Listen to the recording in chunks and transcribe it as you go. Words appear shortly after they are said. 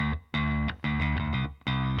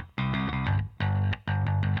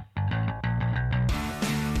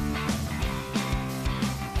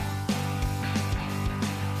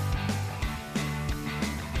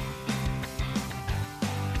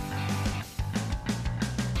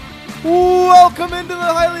Welcome into the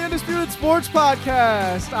Highly Undisputed Sports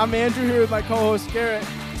Podcast. I'm Andrew here with my co-host Garrett.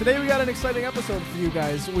 Today we got an exciting episode for you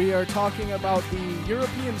guys. We are talking about the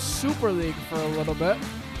European Super League for a little bit.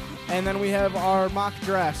 And then we have our mock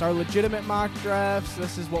drafts, our legitimate mock drafts.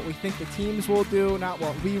 This is what we think the teams will do, not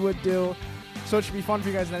what we would do. So it should be fun for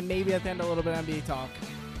you guys, and then maybe at the end a little bit of NBA talk.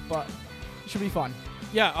 But it should be fun.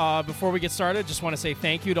 Yeah, before we get started, just want to say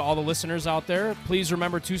thank you to all the listeners out there. Please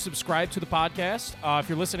remember to subscribe to the podcast. If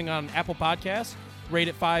you're listening on Apple Podcasts, rate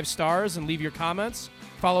it 5 stars and leave your comments.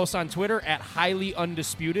 Follow us on Twitter at Highly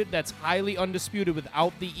Undisputed. That's Highly Undisputed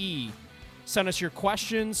without the E. Send us your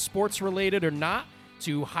questions, sports-related or not,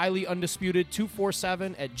 to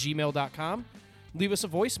highlyundisputed247@gmail.com. Leave us a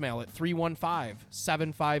voicemail at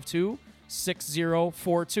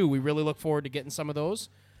 315-752-6042. We really look forward to getting some of those.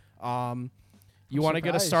 You want to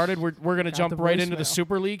get us started? We're going to jump right into the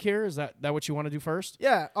Super League here. Is that what you want to do first?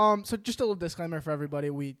 Yeah. So just a little disclaimer for everybody.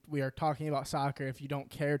 We are talking about soccer. If you don't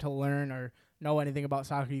care to learn or know anything about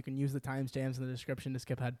soccer, you can use the timestamps in the description to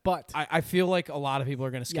skip ahead. But I feel like a lot of people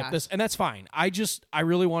are going to skip this, and that's fine. I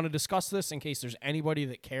really want to discuss this in case there's anybody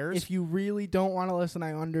that cares. If you really don't want to listen,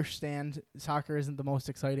 I understand soccer isn't the most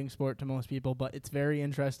exciting sport to most people, but it's very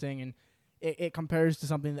interesting, and it compares to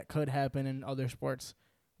something that could happen in other sports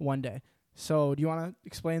one day. So do you want to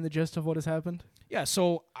explain the gist of what has happened? Yeah,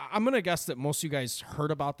 so I'm going to guess that most of you guys heard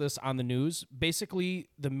about this on the news. Basically,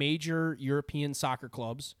 the major European soccer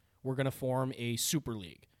clubs were going to form a Super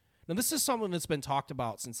League. Now, this is something that's been talked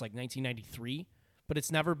about since like 1993, but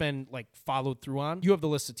it's never been like followed through on. You have the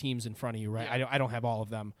list of teams in front of you, right? Yeah. I don't have all of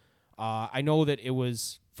them. I know that it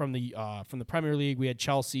was from the Premier League. We had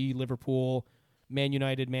Chelsea, Liverpool, Man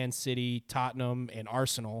United, Man City, Tottenham, and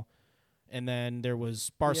Arsenal. And then there was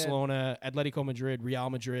Barcelona, Atletico Madrid, Real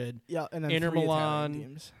Madrid, and then Inter 3 Milan, Italian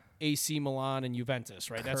teams. AC Milan, and Juventus,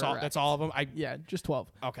 right? Correct. That's all of them. Just 12.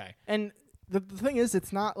 Okay. And the thing is,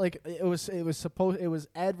 it's not like it was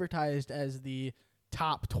advertised as the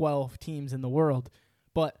top 12 teams in the world,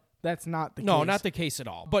 but that's not the case. No, not the case at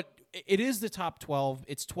all. But it is the top 12.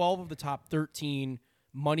 It's 12 of the top 13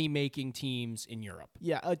 money-making teams in Europe.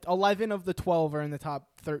 Yeah, 11 of the 12 are in the top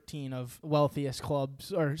 13 of wealthiest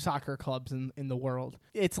clubs or soccer clubs in the world.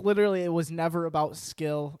 It's literally, it was never about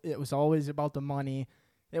skill. It was always about the money.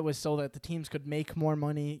 It was so that the teams could make more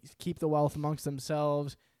money, keep the wealth amongst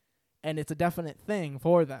themselves, and it's a definite thing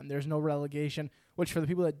for them. There's no relegation, which for the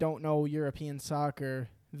people that don't know European soccer,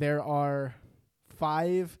 there are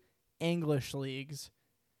 5 English leagues.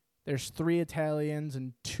 There's 3 Italians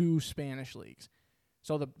and 2 Spanish leagues.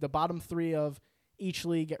 So the bottom 3 of each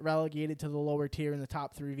league get relegated to the lower tier, and the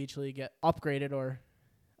top 3 of each league get upgraded, or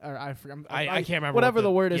I can't remember whatever the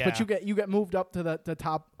word is. Yeah. But you get moved up to the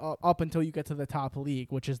top up until you get to the top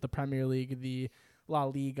league, which is the Premier League, the La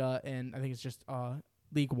Liga, and I think it's just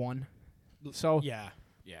League One. So yeah.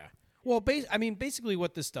 Well, basically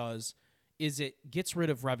what this does is it gets rid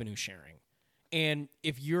of revenue sharing, and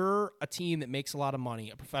if you're a team that makes a lot of money,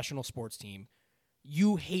 a professional sports team,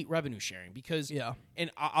 you hate revenue sharing because,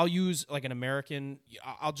 and I'll use like an American,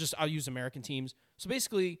 I'll use American teams. So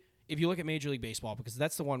basically, if you look at Major League Baseball, because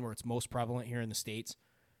that's the one where it's most prevalent here in the States,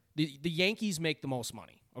 the Yankees make the most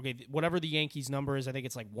money. Okay, whatever the Yankees number is, I think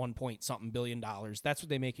it's like $1.something billion. That's what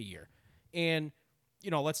they make a year. And,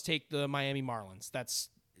 let's take the Miami Marlins.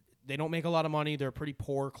 They don't make a lot of money. They're a pretty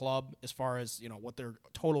poor club as far as, what their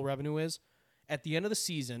total revenue is. At the end of the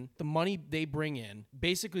season, the money they bring in,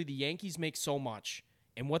 basically the Yankees make so much,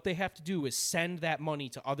 and what they have to do is send that money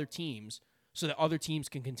to other teams so that other teams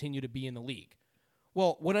can continue to be in the league.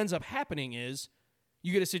 Well, what ends up happening is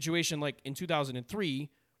you get a situation like in 2003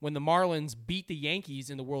 when the Marlins beat the Yankees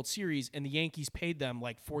in the World Series, and the Yankees paid them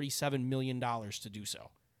like $47 million to do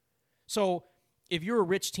so. So if you're a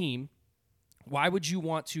rich team, why would you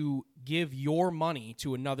want to give your money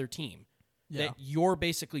to another team that you're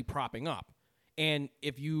basically propping up? And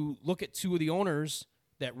if you look at 2 of the owners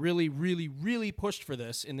that really, really, really pushed for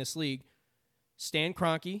this in this league, Stan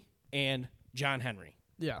Kroenke and John Henry.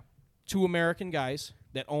 Yeah. 2 American guys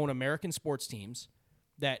that own American sports teams,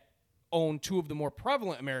 that own 2 of the more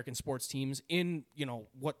prevalent American sports teams in,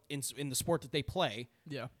 in the sport that they play.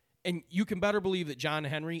 Yeah. And you can better believe that John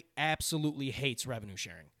Henry absolutely hates revenue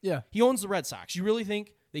sharing. Yeah. He owns the Red Sox. You really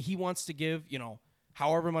think that he wants to give,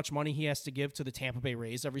 however much money he has to give to the Tampa Bay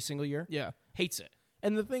Rays every single year? Yeah. Hates it.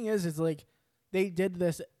 And the thing is like they did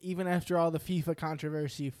this even after all the FIFA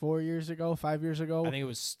controversy 4 years ago, 5 years ago. I think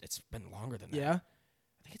it's been longer than that. Yeah.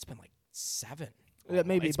 I think it's been like 7.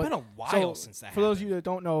 Maybe. It's been a while since that happened. For those of you that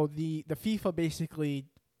don't know, the FIFA basically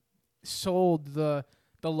sold the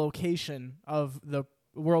location of the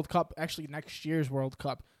World Cup, actually next year's World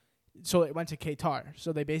Cup, So it went to Qatar.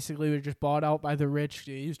 So they basically were just bought out by the rich.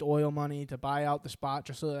 They used oil money to buy out the spot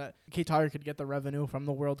just so that Qatar could get the revenue from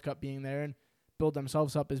the World Cup being there and build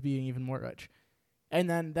themselves up as being even more rich. And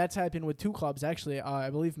then that's happened with two clubs, actually. I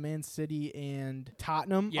believe Man City and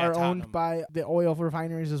Tottenham are owned by the oil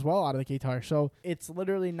refineries as well out of the Qatar. So it's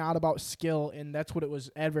literally not about skill, and that's what it was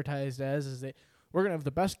advertised as, is that we're going to have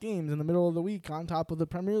the best games in the middle of the week on top of the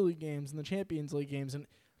Premier League games and the Champions League games. And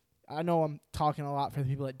I know I'm talking a lot for the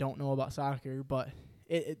people that don't know about soccer, but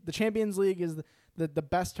the Champions League is the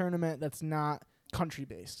best tournament that's not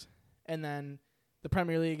country-based. And then the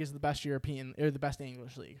Premier League is the best European, or the best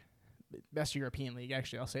English league. Best European league,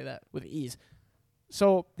 actually, I'll say that with ease.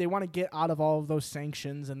 So they want to get out of all of those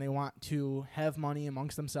sanctions, and they want to have money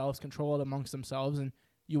amongst themselves, control it amongst themselves. And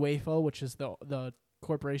UEFA, which is the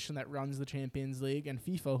corporation that runs the Champions League, and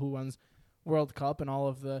FIFA, who runs World Cup and all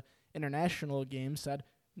of the international games, said,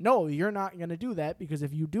 no, you're not going to do that, because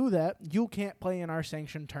if you do that, you can't play in our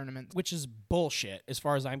sanctioned tournament. Which is bullshit as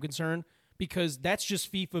far as I'm concerned, because that's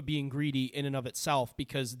just FIFA being greedy in and of itself,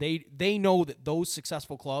 because they know that those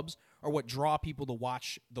successful clubs are what draw people to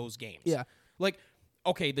watch those games. Yeah. Like,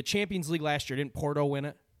 okay, the Champions League last year, didn't Porto win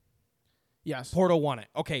it? Yes. Porto won it.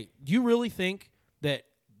 Okay, do you really think that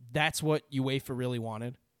that's what UEFA really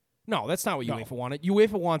wanted? No, that's not what UEFA wanted.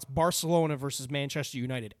 UEFA wants Barcelona versus Manchester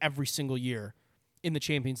United every single year in the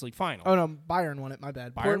Champions League final. Oh, no, Bayern won it. My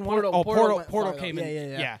bad. Bayern won it? Porto came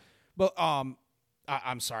in. Yeah. But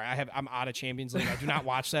I'm sorry. I'm out of Champions League. I do not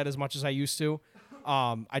watch that as much as I used to.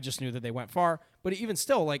 I just knew that they went far. But even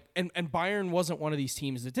still, like, and Bayern wasn't one of these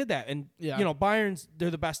teams that did that. And, you know, they're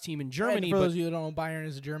the best team in Germany. And for those of you that don't know, Bayern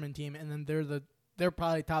is a German team, and then they're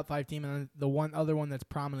probably top 5 team, and then the other one that's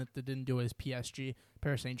prominent that didn't do it is PSG,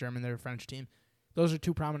 Paris Saint-Germain. They're a French team. Those are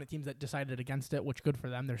two prominent teams that decided against it, which good for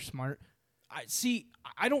them. They're smart.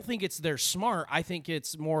 I don't think it's they're smart. I think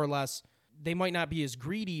it's more or less they might not be as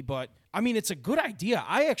greedy, but I mean, it's a good idea.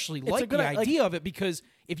 I actually like the idea of it, because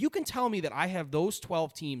if you can tell me that I have those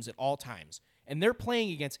 12 teams at all times and they're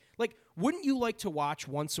playing against, like, wouldn't you like to watch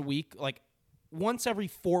once a week, like once every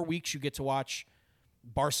 4 weeks, you get to watch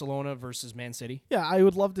Barcelona versus Man City? Yeah, I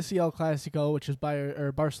would love to see El Clasico, which is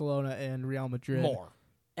Barcelona and Real Madrid. More.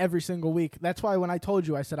 Every single week. That's why when I told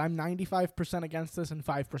you, I said I'm 95% against this and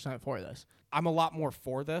 5% for this. I'm a lot more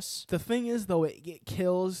for this. The thing is, though, it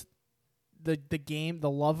kills the game, the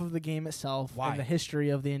love of the game itself, Why? and the history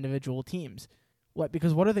of the individual teams. What?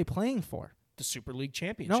 Because what are they playing for? The Super League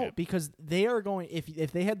Championship. No, because they are going.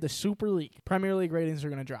 If they had the Super League, Premier League ratings are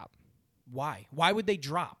going to drop. Why? Why would they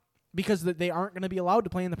drop? Because they aren't going to be allowed to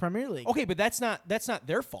play in the Premier League. Okay, but that's not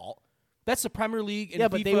their fault. That's the Premier League and yeah,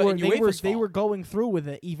 FIFA but and UEFA's fault. they were going through with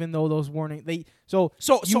it, even though those warnings.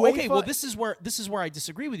 Okay. Well, this is where I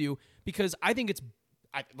disagree with you, because I think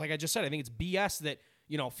like I just said, I think it's BS that,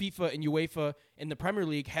 you know, FIFA and UEFA and the Premier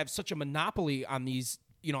League have such a monopoly on these,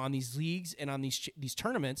 you know, on these leagues and on these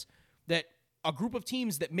tournaments, that a group of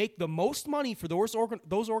teams that make the most money for those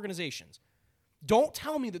organizations. Don't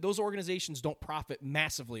tell me that those organizations don't profit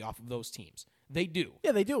massively off of those teams. They do.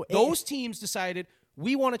 Yeah, they do. Those teams decided,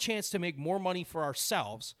 we want a chance to make more money for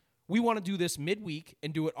ourselves. We want to do this midweek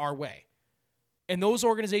and do it our way. And those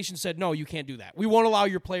organizations said, no, you can't do that. We won't allow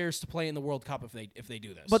your players to play in the World Cup if they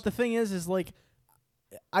do this. But the thing is like,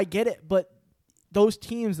 I get it, but those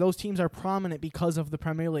teams are prominent because of the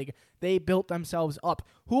Premier League. They built themselves up.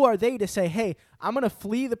 Who are they to say, hey, I'm going to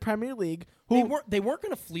flee the Premier League? They weren't going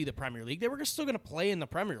to flee the Premier League. They were still going to play in the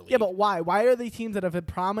Premier League. Yeah, but why? Why are they teams that have been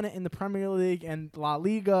prominent in the Premier League and La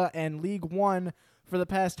Liga and League One for the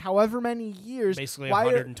past however many years? Basically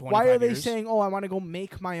 125 years. Why are they saying, oh, I want to go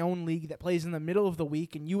make my own league that plays in the middle of the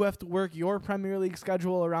week, and you have to work your Premier League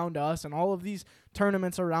schedule around us and all of these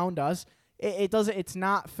tournaments around us? It's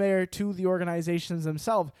not fair to the organizations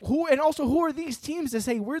themselves. Who are these teams to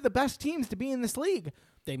say we're the best teams to be in this league?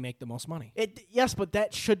 They make the most money. Yes, but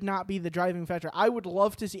that should not be the driving factor. I would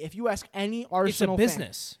love to see, if you ask any Arsenal fan. It's a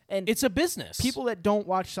business. And it's a business. People that don't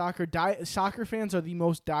watch soccer, soccer fans are the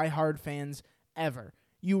most diehard fans ever.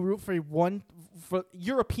 You root for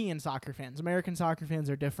European soccer fans. American soccer fans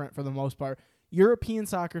are different for the most part. European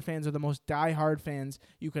soccer fans are the most diehard fans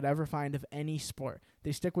you could ever find of any sport.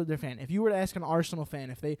 They stick with their fan. If you were to ask an Arsenal fan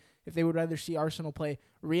if they would rather see Arsenal play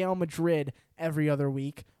Real Madrid every other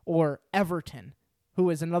week or Everton, who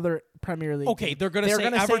is another Premier League team, they're going to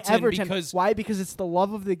say Everton because... Why? Because it's the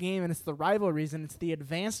love of the game and it's the rivalries and it's the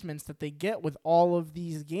advancements that they get with all of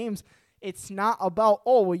these games. It's not about,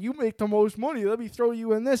 oh, well, you make the most money. Let me throw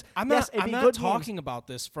you in this. I'm not talking about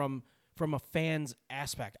this from from a fan's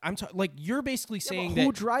aspect. Like you're basically saying who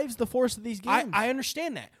that drives the force of these games? I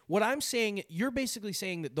understand that. What I'm saying, you're basically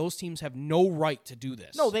saying that those teams have no right to do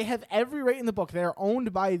this. No, they have every right in the book. They are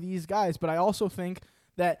owned by these guys, but I also think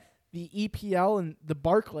that the EPL and the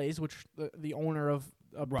Barclays, which the owner of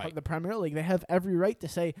the Premier League, they have every right to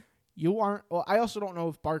say you aren't. Well, I also don't know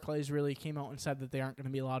if Barclays really came out and said that they aren't going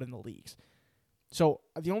to be allowed in the leagues. So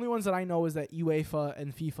the only ones that I know is that UEFA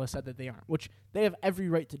and FIFA said that they aren't, which they have every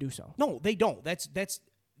right to do so. No, they don't.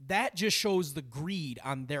 That just shows the greed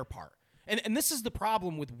on their part. And this is the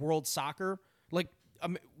problem with world soccer. Like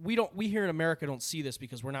we here in America don't see this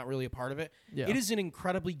because we're not really a part of it. Yeah. It is an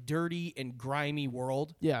incredibly dirty and grimy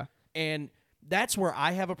world. Yeah. And that's where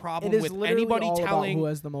I have a problem It is with literally anybody all telling about who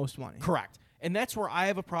has the most money. Correct. And that's where I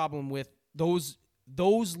have a problem with those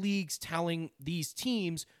leagues telling these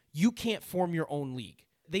teams you can't form your own league.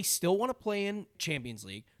 They still want to play in Champions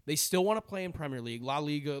League. They still want to play in Premier League, La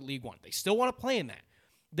Liga, League One. They still want to play in that.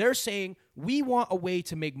 They're saying we want a way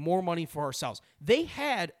to make more money for ourselves. They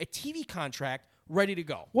had a TV contract ready to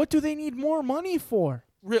go. What do they need more money for?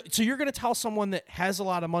 Really? So you're going to tell someone that has a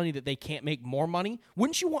lot of money that they can't make more money?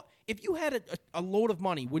 Wouldn't you want, if you had a load of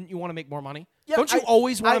money, wouldn't you want to make more money? Yeah, Don't you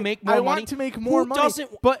always want to make more money? I want to make more money.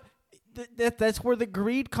 Doesn't? But that's where the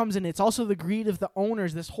greed comes in. It's also the greed of the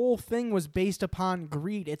owners. This whole thing was based upon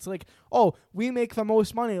greed. It's like, oh, we make the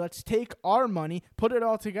most money. Let's take our money, put it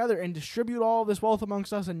all together, and distribute all of this wealth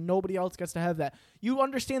amongst us, and nobody else gets to have that. You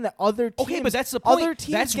understand that other teams, okay, but that's the point. Other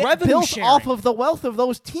teams that's get revenue built sharing off of the wealth of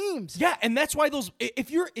those teams. Yeah, and that's why those.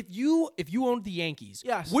 If you owned the Yankees,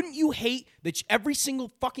 yes, wouldn't you hate that every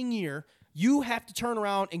single fucking year you have to turn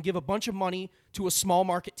around and give a bunch of money to a small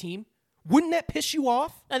market team? Wouldn't that piss you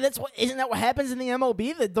off? And isn't that what happens in the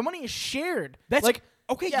MLB? The money is shared. That's like,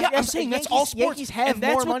 okay. Yeah, I'm saying that's all sports. Yankees have and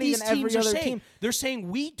that's more what money these than every teams are other saying. team. They're saying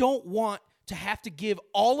we don't want to have to give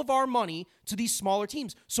all of our money to these smaller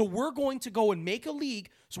teams. So we're going to go and make a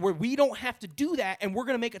league so where we don't have to do that, and we're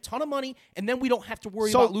going to make a ton of money, and then we don't have to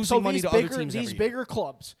worry about losing money to other teams. These bigger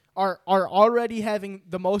clubs are already having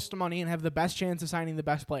the most money and have the best chance of signing the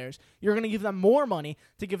best players. You're going to give them more money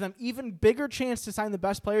to give them even bigger chance to sign the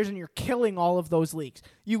best players, and you're killing all of those leagues.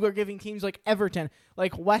 You are giving teams like Everton,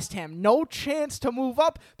 like West Ham, no chance to move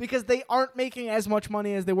up because they aren't making as much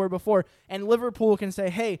money as they were before. And Liverpool can say,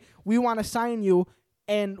 hey, we want to sign you,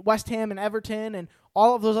 and West Ham and Everton and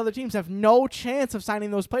all of those other teams have no chance of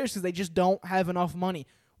signing those players because they just don't have enough money.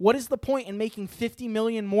 What is the point in making $50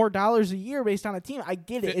 million more a year based on a team? I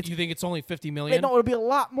get it. You think it's only $50 million? No, it'll be a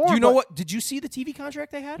lot more. Do you know what? Did you see the TV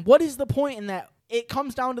contract they had? What is the point in that? It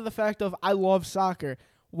comes down to the fact of I love soccer.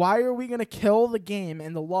 Why are we going to kill the game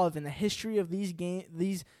and the love and the history of this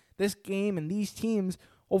game and these teams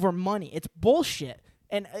over money? It's bullshit.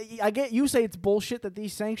 And I get you say it's bullshit that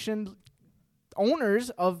these sanctioned owners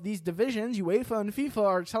of these divisions, UEFA and FIFA,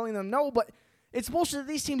 are telling them no, but it's bullshit that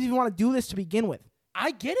these teams even want to do this to begin with.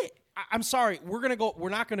 I get it. I'm sorry. We're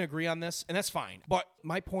not going to agree on this, and that's fine. But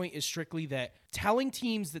my point is strictly that telling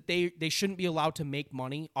teams that they shouldn't be allowed to make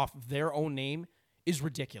money off of their own name is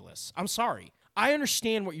ridiculous. I'm sorry. I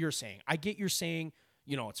understand what you're saying. I get you're saying,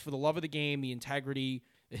 it's for the love of the game, the integrity,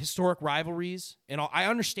 the historic rivalries, and all. I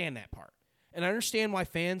understand that part. And I understand why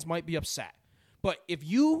fans might be upset. But if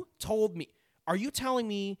you told me, are you telling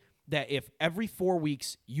me that if every 4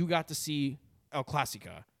 weeks you got to see El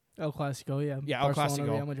Clasico, El Clasico, yeah. Yeah, El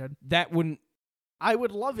Barcelona, Clasico. Real Madrid. That wouldn't. I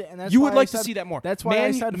would love it, and that's you why would like I said, to see that more. That's why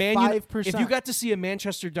I said 5%. If you got to see a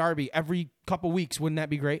Manchester derby every couple weeks, wouldn't that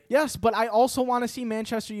be great? Yes, but I also want to see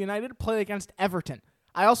Manchester United play against Everton.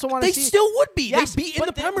 I also want to see. They still would be. Yes, They'd be in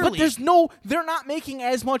the Premier But League. they're not making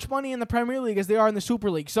as much money in the Premier League as they are in the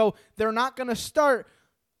Super League. So they're not going to start.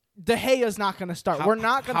 De Gea's not going to start. We're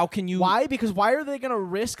not going. How can you? Why? Because why are they going to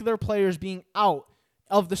risk their players being out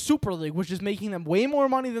of the Super League, which is making them way more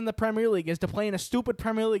money than the Premier League is, to play in a stupid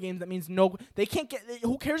Premier League game that means no, they can't get.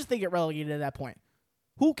 Who cares if they get relegated at that point?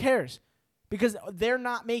 Who cares? Because they're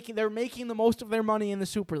making the most of their money in the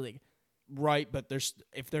Super League. Right, but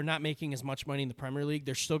if they're not making as much money in the Premier League,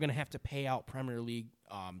 they're still going to have to pay out Premier League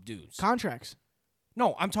dues. Contracts.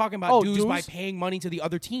 No, I'm talking about dues dues by paying money to the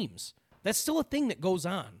other teams. That's still a thing that goes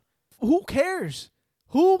on. Who cares?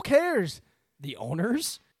 Who cares? The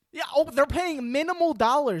owners? Yeah, they're paying minimal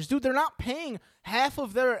dollars, dude. They're not paying half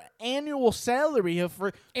of their annual salary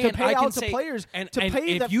to pay out to players to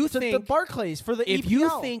pay the Barclays for the EPL. If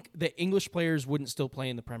you think that English players wouldn't still play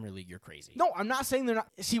in the Premier League, you're crazy. No, I'm not saying they're not.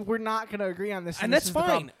 See, we're not going to agree on this, and that's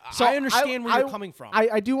fine. So I understand where you're coming from.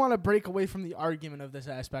 I do want to break away from the argument of this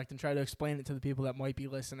aspect and try to explain it to the people that might be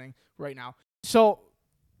listening right now. So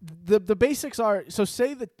the basics are, so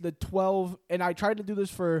say that the 12, and I tried to do this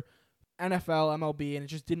for NFL, MLB, and it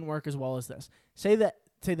just didn't work as well as this. Say that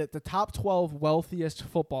the top 12 wealthiest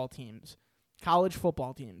football teams, college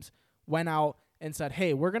football teams, went out and said,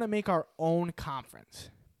 hey, we're going to make our own conference.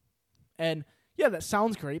 And, yeah, that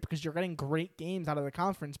sounds great because you're getting great games out of the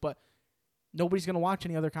conference, but nobody's going to watch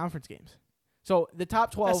any other conference games. So the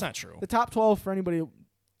top 12. That's not true. The top 12 for anybody who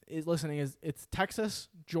is listening it's Texas,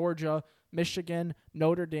 Georgia, Michigan,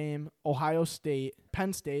 Notre Dame, Ohio State,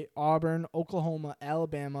 Penn State, Auburn, Oklahoma,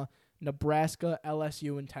 Alabama, Nebraska,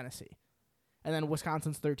 LSU, and Tennessee. And then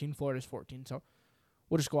Wisconsin's 13, Florida's 14. So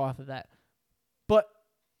we'll just go off of that. But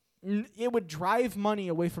it would drive money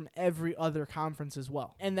away from every other conference as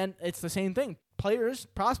well. And then it's the same thing.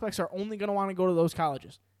 Prospects are only going to want to go to those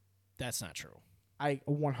colleges. That's not true. I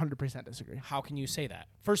 100% disagree. How can you say that?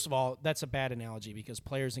 First of all, that's a bad analogy because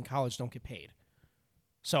players in college don't get paid.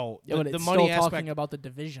 So yeah, but the it's money still aspect, talking about the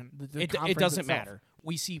division. The it conference doesn't itself. matter.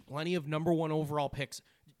 We see plenty of number 1 overall picks.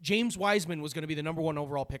 James Wiseman was going to be the number 1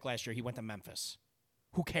 overall pick last year. He went to Memphis.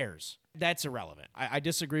 Who cares? That's irrelevant. I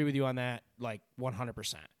disagree with you on that, like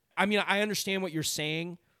 100%. I mean, I understand what you're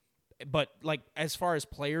saying, but like as far as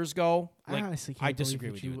players go, like, I honestly can't disagree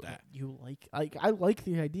believe with you with that. You I like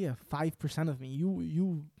the idea. 5% of me.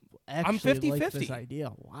 You actually I'm 50-50. like this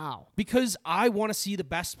idea. Wow. Because I want to see the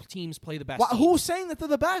best teams play the best. Who's saying that they're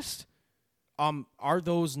the best? Are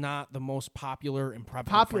those not the most popular and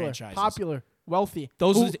prevalent franchises? Popular, wealthy.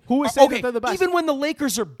 Those who is saying okay, that they're the best? Even when the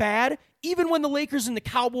Lakers are bad, even when the Lakers and the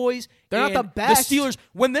Cowboys, they're and not the best. The Steelers,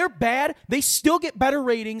 when they're bad, they still get better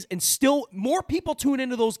ratings and still more people tune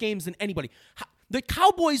into those games than anybody. The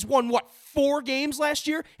Cowboys won, 4 games last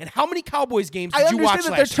year? And how many Cowboys games did you watch last year? I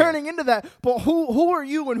understand that they're turning into that, but who are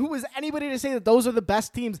you and who is anybody to say that those are the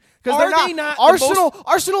best teams? Because they're not.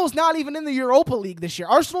 Arsenal is not even in the Europa League this year.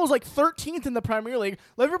 Arsenal is like 13th in the Premier League.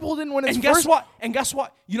 Liverpool didn't win its first. Guess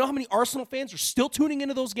what? You know how many Arsenal fans are still tuning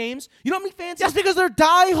into those games? You know how many fans? That's because they're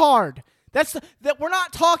diehard. That we're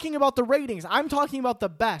not talking about the ratings. I'm talking about the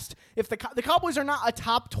best. If the Cowboys are not a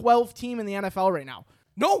top 12 team in the NFL right now.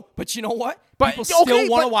 No, but you know what? People still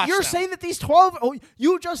want to watch You're them. saying that these 12... Oh,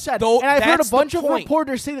 you just said... and I've heard a bunch of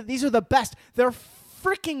reporters say that these are the best. They're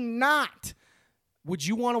freaking not. Would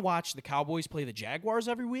you want to watch the Cowboys play the Jaguars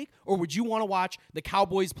every week? Or would you want to watch the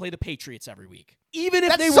Cowboys play the Patriots every week? Even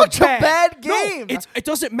if they were such a bad game. No, it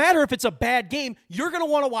doesn't matter if it's a bad game. You're going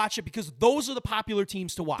to want to watch it because those are the popular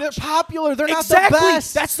teams to watch. They're popular. They're exactly. not the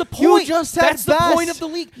best. That's the point. You just said That's best. The point of the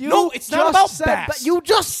league. No, it's not about best. You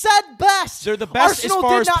just said best. They're the best Arsenal as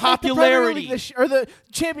far did as not popularity. Make the or the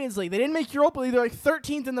Champions League. They didn't make Europa League. They're like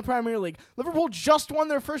 13th in the Premier League. Liverpool just won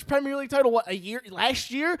their first Premier League title,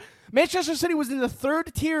 last year? Manchester City was in the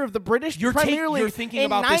 3rd tier of the British Premier League. You're thinking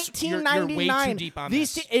about this. You're way too deep on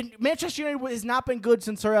this. Manchester United has not been good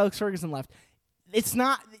since Sir Alex Ferguson left. It's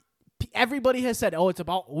not. Everybody has said, it's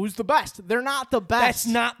about who's the best. They're not the best. That's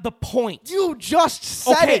not the point. You just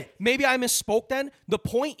said it. Maybe I misspoke then. The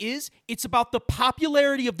point is, it's about the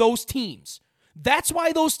popularity of those teams. That's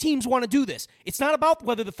why those teams want to do this. It's not about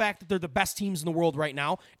whether the fact that they're the best teams in the world right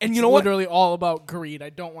now. And you know what? It's literally all about greed. I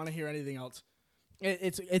don't want to hear anything else.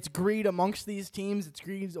 It's greed amongst these teams. It's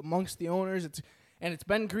greed amongst the owners. It's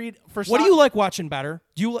been greed for. What do you like watching better?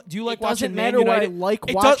 Do you like watching Man United? What I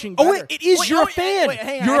like watching better. It is. You're a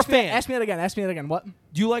fan. You're a fan. Ask me that again. What?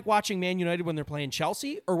 Do you like watching Man United when they're playing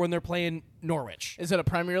Chelsea or when they're playing Norwich? Is it a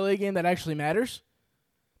Premier League game that actually matters?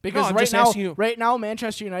 Because right now,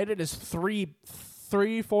 Manchester United is 3,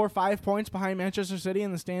 4, 5 points behind Manchester City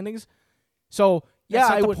in the standings. So that's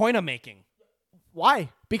not the point I'm making. Why?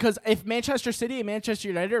 Because if Manchester City and Manchester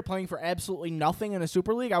United are playing for absolutely nothing in a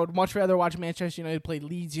Super League, I would much rather watch Manchester United play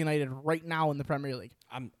Leeds United right now in the Premier League.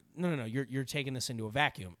 No. You're taking this into a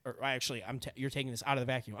vacuum. Or actually, you're taking this out of the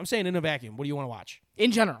vacuum. I'm saying in a vacuum. What do you want to watch?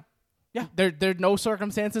 In general. Yeah. There's no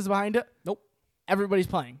circumstances behind it? Nope. Everybody's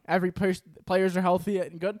playing. Players are healthy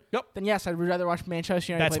and good? Yep. Then yes, I'd rather watch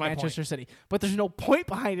Manchester United play Manchester point. City. But there's no point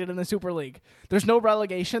behind it in the Super League. There's no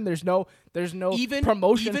relegation. There's no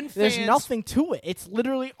promotion. There's nothing to it. It's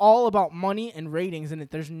literally all about money and ratings, and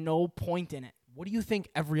there's no point in it. What do you think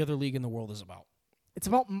every other league in the world is about? It's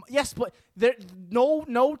about but there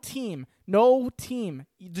no team. The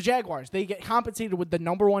Jaguars, they get compensated with the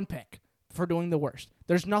number 1 pick for doing the worst.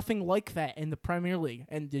 There's nothing like that in the Premier League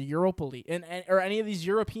and the Europa League or any of these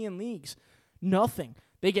European leagues. Nothing.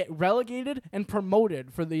 They get relegated and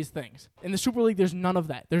promoted for these things. In the Super League, there's none of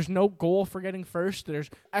that. There's no goal for getting first. There's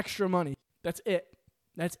extra money. That's it.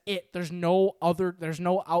 There's no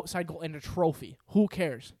outside goal and a trophy. Who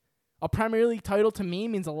cares? A Premier League title to me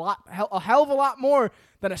means a hell of a lot more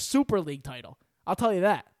than a Super League title. I'll tell you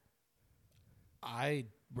that. I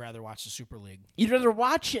rather watch the Super League. You'd rather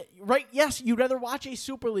watch it, right? Yes, you'd rather watch a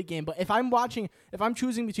Super League game. But if I'm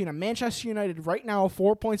choosing between a Manchester United right now,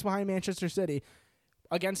 4 points behind Manchester City,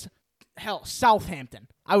 against Southampton,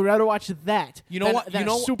 I would rather watch that. You know than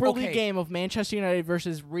a Super League okay. game of Manchester United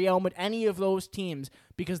versus Real Madrid, any of those teams,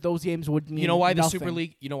 because those games would mean You know why nothing.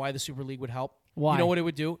 the Super League would help? Why? You know what it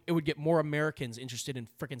would do? It would get more Americans interested in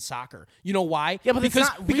freaking soccer. You know why? Yeah, but because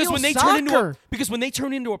it's not because real when they soccer. when they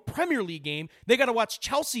turn into a Premier League game, they got to watch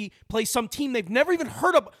Chelsea play some team they've never even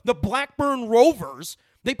heard of, the Blackburn Rovers.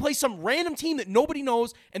 They play some random team that nobody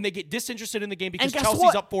knows, and they get disinterested in the game because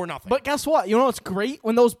Chelsea's up 4-0. But guess what? You know what's great?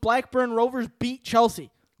 When those Blackburn Rovers beat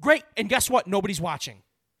Chelsea. Great, and guess what? Nobody's watching.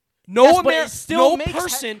 I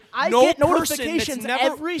get notifications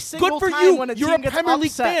every single good for time you. when a You're team a gets Premier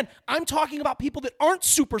League upset. fan. I'm talking about people that aren't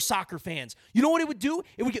super soccer fans. You know what it would do?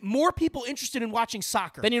 It would get more people interested in watching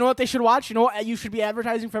soccer. Then you know what they should watch? You know what you should be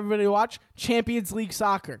advertising for everybody to watch? Champions League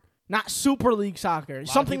soccer, not Super League soccer.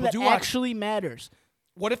 Something that actually matters.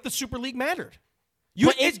 What if the Super League mattered?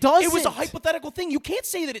 But it doesn't. It was a hypothetical thing. You can't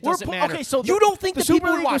say that it doesn't matter. Okay, so you don't think the that Super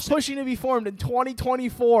people would League watch was pushing to be formed in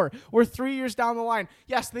 2024. We're 3 years down the line.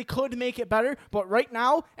 Yes, they could make it better, but right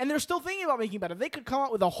now, and they're still thinking about making it better. They could come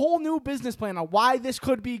out with a whole new business plan on why this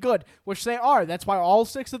could be good, which they are. That's why all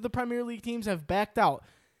 6 of the Premier League teams have backed out.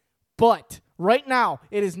 But right now,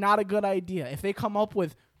 it is not a good idea. If they come up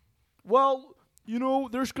with, well, you know,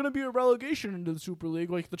 there's going to be a relegation into the Super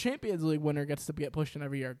League, like the Champions League winner gets to get pushed in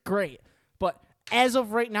every year. Great. But as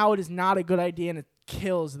of right now, it is not a good idea, and it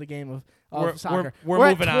kills the game of soccer. We're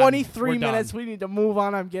moving at on. 23 We're minutes. done. We need to move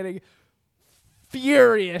on. I'm getting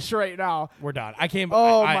furious right now. We're done. I can't.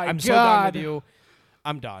 Oh, I'm my so done with God. you.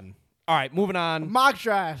 I'm done. All right, moving on. Mock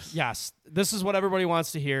drafts. Yes, this is what everybody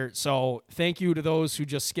wants to hear. So thank you to those who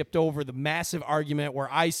just skipped over the massive argument where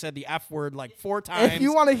I said the F word like 4 times. If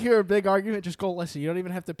you want to hear a big argument, just go listen. You don't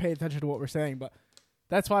even have to pay attention to what we're saying, but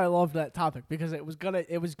that's why I love that topic, because it was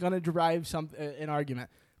gonna drive an argument.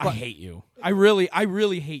 I hate you. I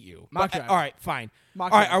really hate you. Mock But, draft. all right, fine.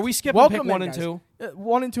 Mock All right, draft. are we skipping Welcome pick in, 1 and guys. 2?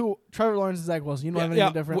 1 and 2, Trevor Lawrence and Zach Wilson. You don't have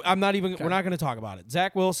anything different? I'm not even. We're not going to talk about it.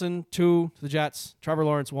 Zach Wilson 2 to the Jets. Trevor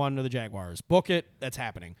Lawrence 1 to the Jaguars. Book it. That's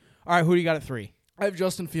happening. All right, who do you got at 3? I have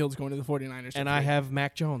Justin Fields going to the 49ers. And I have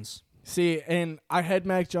Mac Jones. See, and I had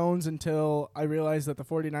Mac Jones until I realized that the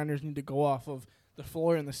 49ers need to go off of the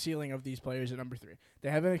floor and the ceiling of these players at number 3. They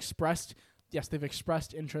haven't expressed, yes, they've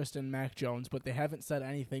expressed interest in Mac Jones, but they haven't said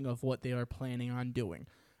anything of what they are planning on doing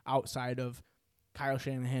outside of Kyle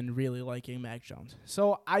Shanahan really liking Mac Jones.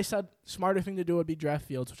 So I said smarter thing to do would be draft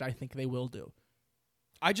Fields, which I think they will do.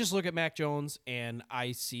 I just look at Mac Jones and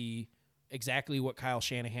I see exactly what Kyle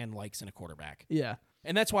Shanahan likes in a quarterback. Yeah.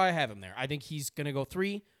 And that's why I have him there. I think he's going to go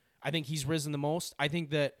 3. I think he's risen the most. I think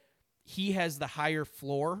that he has the higher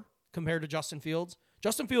floor compared to Justin Fields.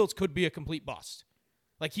 Justin Fields could be a complete bust.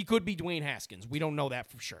 Like, he could be Dwayne Haskins. We don't know that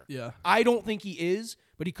for sure. Yeah. I don't think he is,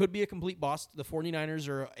 but he could be a complete bust. The 49ers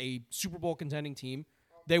are a Super Bowl contending team.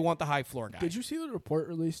 They want the high floor guy. Did you see the report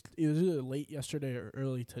released either late yesterday or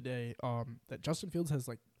early today that Justin Fields has,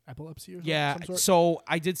 like, epilepsy or something? Yeah, some sort? so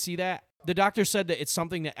I did see that. The doctor said that it's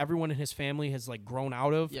something that everyone in his family has, like, grown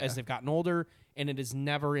out of as they've gotten older, and it has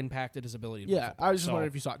never impacted his ability to play football. I was just wondering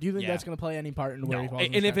if you saw it. Do you think that's going to play any part in where he falls?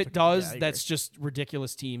 And if it does, that's just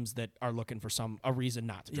ridiculous teams that are looking for a reason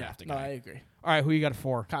not to draft a guy. No, I agree. All right, who you got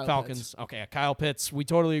for? Kyle Falcons. Pitts. Okay, Kyle Pitts. We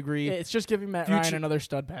totally agree. Yeah, it's just giving Matt Ryan another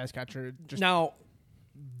stud pass catcher. Now,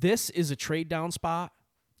 this is a trade down spot.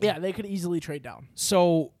 Yeah, they could easily trade down.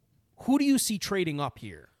 So, who do you see trading up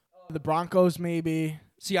here? The Broncos, maybe.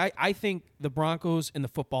 See, I think the Broncos and the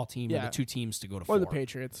football team are the 2 teams to go to 4. Or the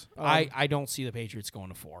Patriots. I don't see the Patriots going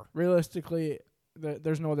to 4. Realistically,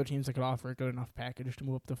 there's no other teams that could offer a good enough package to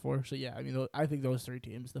move up to 4. So, yeah, I mean, I think those 3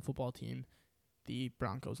 teams, the football team, the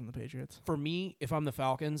Broncos, and the Patriots. For me, if I'm the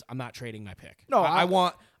Falcons, I'm not trading my pick. No, I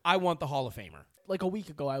want the Hall of Famer. Like a week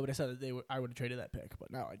ago, I would have said that I would have traded that pick,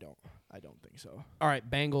 but now I don't. I don't think so. All right,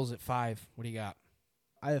 Bengals at 5. What do you got?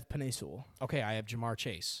 I have Penei Sewell. Okay, I have Jamar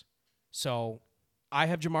Chase. So I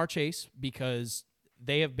have Jamar Chase because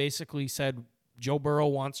they have basically said Joe Burrow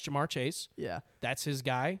wants Jamar Chase. Yeah. That's his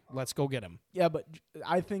guy. Let's go get him. Yeah, but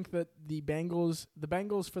I think that the Bengals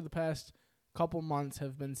for the past couple months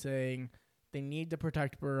have been saying they need to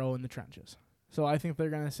protect Burrow in the trenches. So I think they're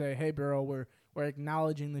going to say, hey, Burrow, we're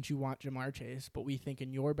acknowledging that you want Jamar Chase, but we think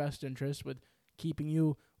in your best interest with keeping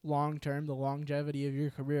you long-term, the longevity of your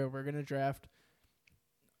career, we're going to draft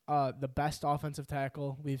the best offensive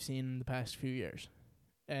tackle we've seen in the past few years,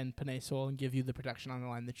 and Penei Sewell, and give you the protection on the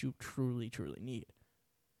line that you truly, truly need.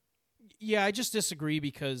 Yeah, I just disagree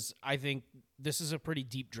because I think this is a pretty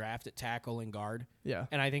deep draft at tackle and guard, Yeah,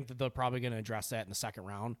 and I think that they're probably going to address that in the second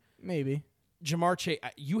round. maybe. Jamar Chase,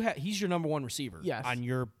 he's your number one receiver Yes. on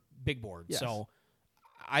your big board. Yes. So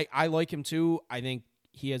I like him too. I think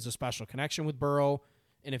he has a special connection with Burrow.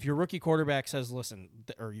 And if your rookie quarterback says, listen,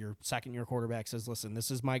 or your second year quarterback says, listen,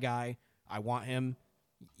 this is my guy, I want him,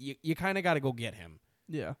 you kind of got to go get him.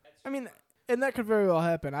 Yeah. I mean, and that could very well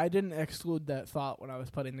happen. I didn't exclude that thought when I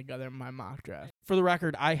was putting together my mock draft. For the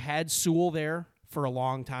record, I had Sewell there for a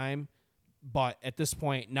long time. But at this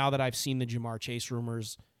point, now that I've seen the Jamar Chase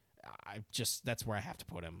rumors, that's where I have to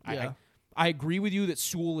put him. Yeah. I agree with you that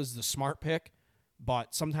Sewell is the smart pick,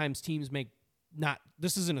 but sometimes teams make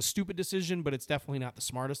this isn't a stupid decision, but it's definitely not the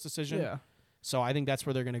smartest decision. Yeah. So I think that's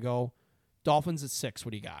where they're going to go. Dolphins at 6.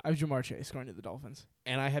 What do you got? I have Jamar Chase going to the Dolphins.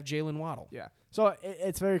 And I have Jalen Waddle. Yeah. So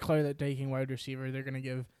it's very clear that taking wide receiver, they're going to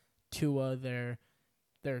give Tua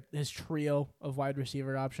his trio of wide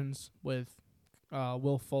receiver options with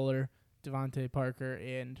Will Fuller, Devontae Parker,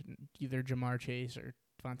 and either Jamar Chase or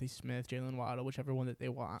Devontae Smith, Jalen Waddle, whichever one that they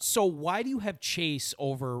want. So why do you have Chase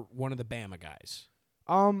over one of the Bama guys?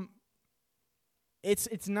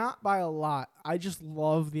 It's not by a lot. I just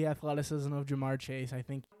love the athleticism of Jamar Chase. I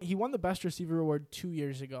think he won the best receiver award 2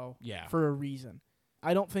 years ago. Yeah. For a reason.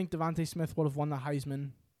 I don't think Devontae Smith would have won the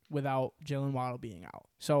Heisman without Jalen Waddle being out.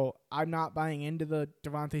 So I'm not buying into the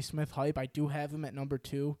Devontae Smith hype. I do have him at number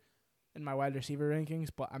 2 in my wide receiver rankings,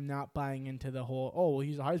 but I'm not buying into the whole,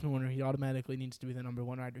 he's a Heisman winner, he automatically needs to be the number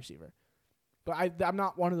 1 wide receiver. But I'm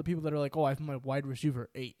not one of the people that are like, I have my wide receiver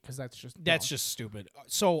 8, because that's dumb. just stupid.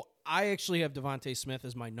 So I actually have Devontae Smith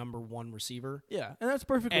as my number 1 receiver. Yeah, and that's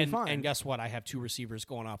perfectly fine. And guess what? I have 2 receivers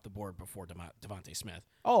going off the board before Devontae Smith.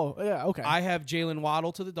 Oh, yeah, okay. I have Jalen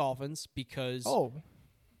Waddle to the Dolphins because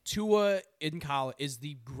Tua in college is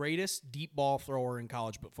the greatest deep ball thrower in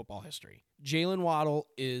college football history. Jalen Waddle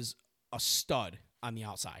is a stud on the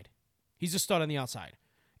outside. He's a stud on the outside.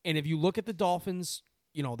 And if you look at the Dolphins,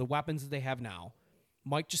 the weapons that they have now,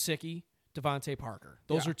 Mike Gesicki, Devontae Parker.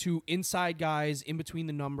 Those are 2 inside guys in between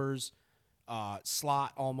the numbers,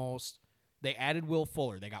 slot almost. They added Will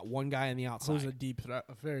Fuller. They got 1 guy on the outside. Who's a deep threat,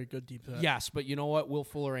 a very good deep threat. Yes, but you know what? Will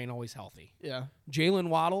Fuller ain't always healthy. Yeah. Jalen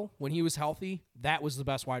Waddle, when he was healthy, that was the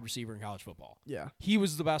best wide receiver in college football. Yeah. He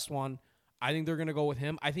was the best one. I think they're going to go with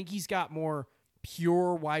him. I think he's got more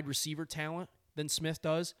pure wide receiver talent than Smith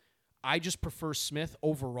does. I just prefer Smith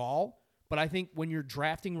overall. But I think when you're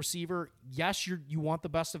drafting receiver, yes, you want the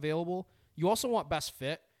best available. You also want best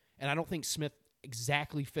fit, and I don't think Smith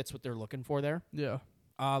exactly fits what they're looking for there. Yeah.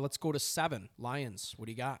 Let's go to 7. Lions. What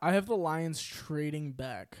do you got? I have the Lions trading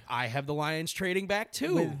back. I have the Lions trading back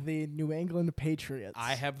too. With the New England Patriots.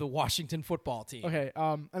 I have the Washington football team. Okay,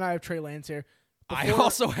 and I have Trey Lance here. I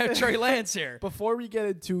also have Trey Lance here. Before we get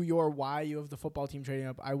into your why you have the football team trading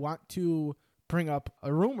up, I want to bring up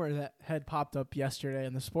a rumor that had popped up yesterday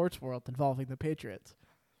in the sports world involving the Patriots.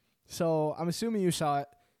 So I'm assuming you saw it.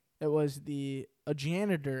 It was a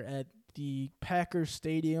janitor at the Packers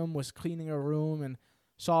stadium was cleaning a room and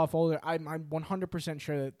saw a folder. I'm 100%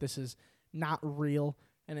 sure that this is not real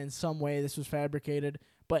and in some way this was fabricated,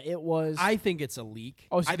 but it was. I think it's a leak.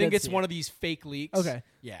 Oh, so I think that's it's one of these fake leaks. Okay.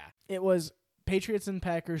 Yeah. It was Patriots and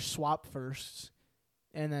Packers swap firsts,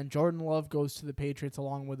 and then Jordan Love goes to the Patriots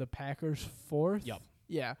along with the Packers 4th. Yep.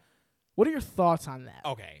 Yeah. What are your thoughts on that?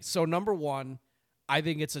 Okay. So number 1, I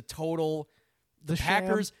think it's a total. The sham?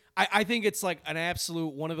 Packers. I think it's like an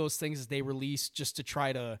absolute one of those things that they release just to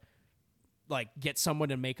try to get someone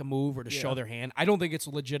to make a move or to show their hand. I don't think it's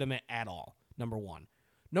legitimate at all. Number 1.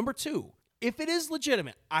 Number 2, if it is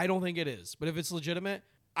legitimate, I don't think it is. But if it's legitimate,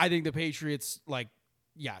 I think the Patriots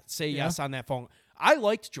say yes on that phone. I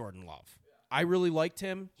liked Jordan Love. I really liked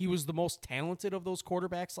him. He was the most talented of those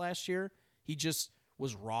quarterbacks last year. He just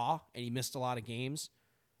was raw and he missed a lot of games.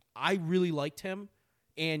 I really liked him.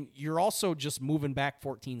 And you're also just moving back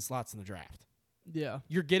 14 slots in the draft. Yeah.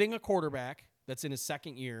 You're getting a quarterback that's in his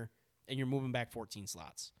second year, and you're moving back 14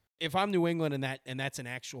 slots. If I'm New England and that's an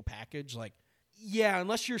actual package,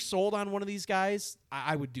 unless you're sold on one of these guys,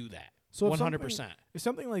 I would do that. So 100%. If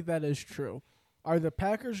something like that is true, are the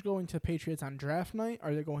Packers going to Patriots on draft night?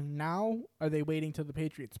 Are they going now? Are they waiting till the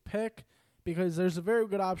Patriots pick? Because there's a very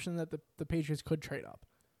good option that the Patriots could trade up.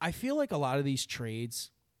 I feel like a lot of these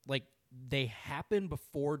trades, they happen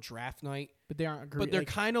before draft night, But they aren't. but they're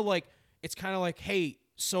kind of it's kind of like, hey,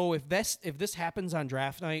 so if this happens on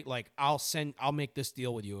draft night, I'll make this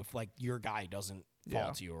deal with you if your guy doesn't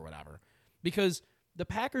fall to you or whatever, because the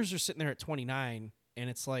Packers are sitting there at 29, and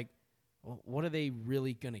it's like, well, what are they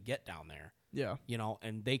really gonna get down there? Yeah.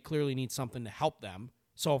 And they clearly need something to help them.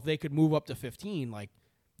 So if they could move up to 15,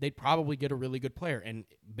 they'd probably get a really good player. And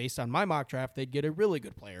based on my mock draft, they'd get a really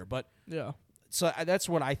good player. But Yeah. so that's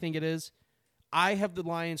what I think it is. I have the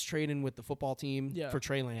Lions trading with the football team Yeah. for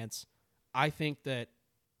Trey Lance. I think that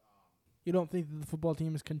You don't think that the football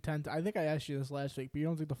team is content? I think I asked you this last week, but you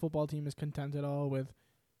don't think the football team is content at all with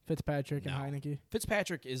Fitzpatrick and Heineke?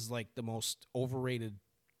 Fitzpatrick is like the most overrated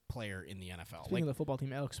player in the NFL. Speaking of the football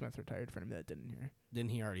team, Alex Smith retired from that, didn't he?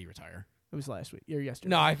 Didn't he already retire? It was last week or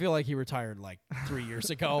yesterday. No, I feel like he retired like 3 years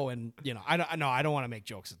ago, and I don't want to make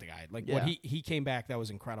jokes at the guy. Like what he came back, that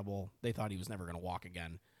was incredible. They thought he was never going to walk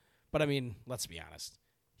again, but I mean, let's be honest.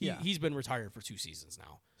 He's been retired for 2 seasons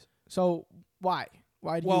now. So why?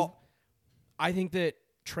 Why do Well, I think that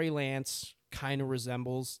Trey Lance kind of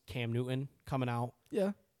resembles Cam Newton coming out.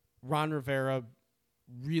 Yeah. Ron Rivera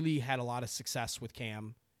really had a lot of success with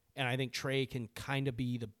Cam, and I think Trey can kind of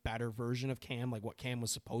be the better version of Cam, like what Cam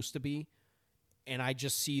was supposed to be. And I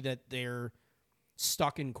just see that they're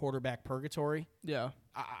stuck in quarterback purgatory. Yeah.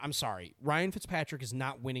 I'm sorry. Ryan Fitzpatrick is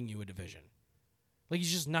not winning you a division. Like,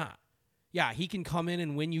 he's just not. Yeah, he can come in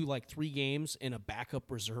and win you like 3 games in a backup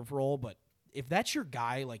reserve role, but if that's your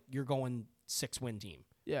guy, like, you're going 6-win team.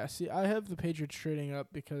 Yeah, see, I have the Patriots trading up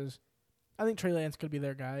because I think Trey Lance could be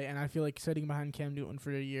their guy, and I feel like sitting behind Cam Newton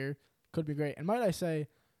for a year could be great. And might I say,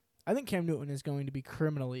 I think Cam Newton is going to be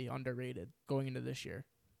criminally underrated going into this year.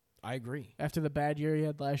 I agree. After the bad year he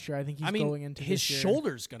had last year, I think he's going into his this year.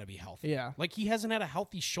 shoulder's going to be healthy. Yeah. Like, he hasn't had a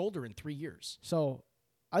healthy shoulder in 3 years. So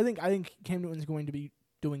I think Cam Newton's going to be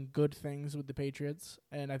doing good things with the Patriots,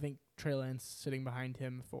 and I think Trey Lance sitting behind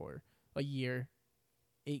him for a year,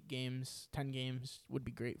 8 games, 10 games would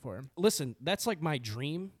be great for him. Listen, that's like my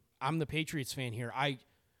dream. I'm the Patriots fan here. I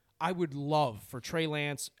would love for Trey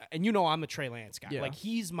Lance, and I'm a Trey Lance guy. Yeah. Like,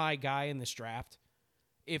 he's my guy in this draft.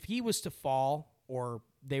 If he was to fall or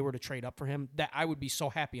they were to trade up for him, that I would be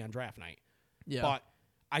so happy on draft night. Yeah. But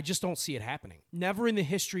I just don't see it happening. Never in the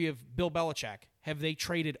history of Bill Belichick have they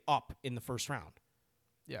traded up in the first round.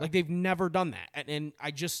 Yeah. Like, they've never done that. And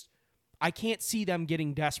I can't see them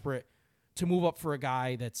getting desperate to move up for a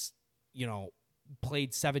guy that's,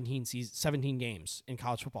 played 17 games in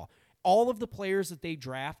college football. All of the players that they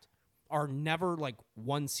draft are never like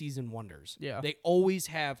 1-season wonders. Yeah. They always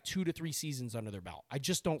have 2 to 3 seasons under their belt. I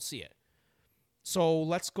just don't see it. So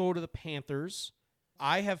let's go to the Panthers.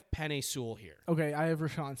 I have Penei Sewell here. Okay, I have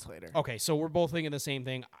Rashawn Slater. Okay, so we're both thinking the same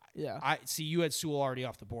thing. Yeah. I see you had Sewell already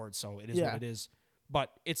off the board, so it is Yeah. what it is. But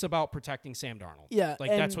it's about protecting Sam Darnold. Yeah,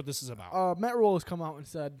 Like, and, that's what this is about. Matt Rule has come out and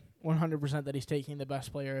said 100% that he's taking the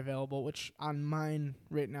best player available, which on mine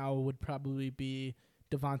right now would probably be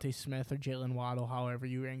Devontae Smith or Jalen Waddle, however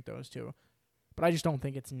you rank those two. But I just don't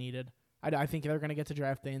think it's needed. I think they're going to get to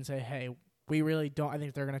draft day and say, hey, we really don't. I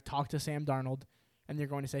think they're going to talk to Sam Darnold, and they're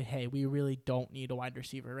going to say, hey, we really don't need a wide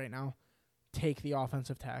receiver right now. Take the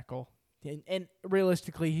offensive tackle. And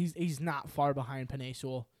realistically, he's not far behind Penei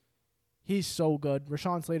Sewell. He's so good.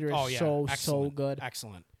 Rashawn Slater is so good.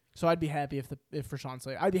 Excellent. So I'd be happy if Rashawn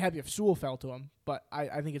Slater. I'd be happy if Sewell fell to him, but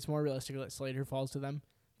I think it's more realistic that Slater falls to them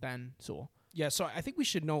than Sewell. Yeah, so I think we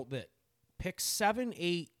should note that picks 7,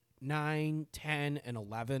 8, 9, 10, and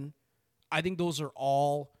 11, I think those are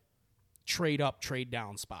all trade up, trade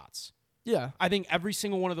down spots. Yeah. I think every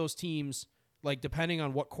single one of those teams, like, depending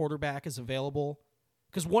on what quarterback is available,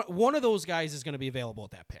 because one of those guys is going to be available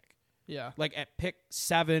at that pick. Yeah. Like at pick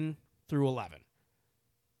 7 through 11.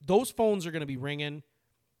 Those phones are going to be ringing.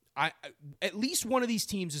 At least one of these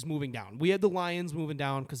teams is moving down. We had the Lions moving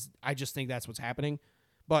down because I just think that's what's happening.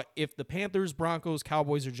 But if the Panthers, Broncos,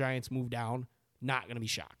 Cowboys, or Giants move down, not going to be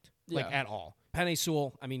shocked. Like, at all. Penei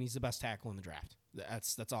Sewell, I mean, he's the best tackle in the draft.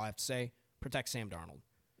 That's all I have to say. Protect Sam Darnold.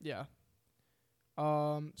 Yeah.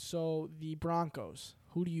 So the Broncos,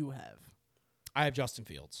 who do you have? I have Justin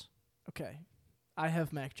Fields. Okay. I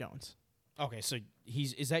have Mac Jones. Okay, so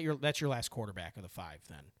that's your last quarterback of the 5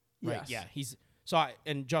 then. Right? Yes. Yeah,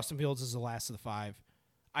 and Justin Fields is the last of the 5.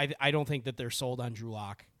 I don't think that they're sold on Drew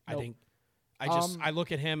Lock. Nope. I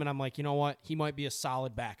look at him and I'm like, you know what? He might be a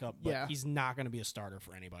solid backup, but he's not going to be a starter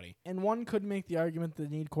for anybody. And one could make the argument that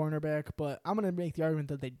they need cornerback, but I'm going to make the argument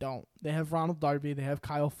that they don't. They have Ronald Darby, they have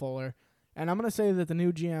Kyle Fuller, and I'm going to say that the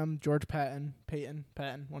new GM, George Patton,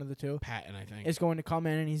 one of the two, Patton, I think, is going to come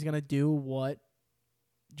in and he's going to do what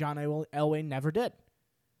John Elway never did.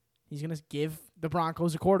 He's going to give the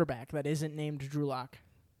Broncos a quarterback that isn't named Drew Lock.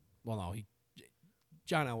 Well, no,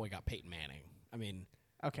 John Elway got Peyton Manning. I mean,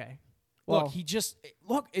 okay. Look,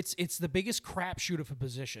 it's the biggest crapshoot of a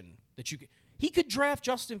position that you could. He could draft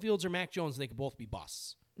Justin Fields or Mac Jones, and they could both be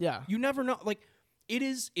busts. Yeah. You never know. Like, it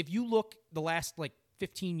is, if you look the last,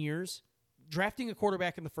 15 years, drafting a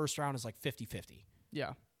quarterback in the first round is 50-50.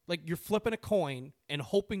 Yeah. like you're flipping a coin and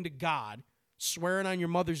hoping to God, swearing on your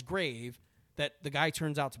mother's grave that the guy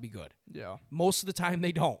turns out to be good. Yeah. Most of the time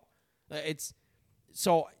they don't. It's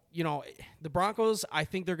so, the Broncos, I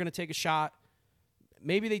think they're going to take a shot.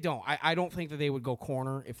 Maybe they don't. I don't think that they would go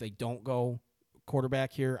corner if they don't go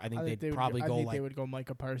quarterback here. I think they'd probably go they would go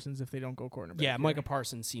Micah Parsons if they don't go cornerback. Yeah, here. Micah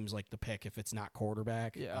Parsons seems like the pick if it's not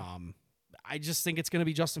quarterback. Yeah. I just think it's going to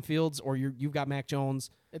be Justin Fields or you've got Mac Jones.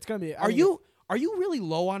 It's going to be. Are you really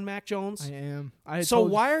low on Mac Jones? I am. So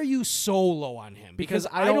why are you so low on him? Because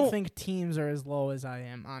I don't think teams are as low as I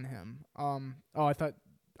am on him. I thought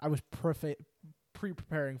I was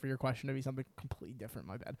pre-preparing for your question to be something completely different.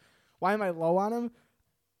 My bad. Why am I low on him?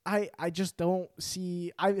 I just don't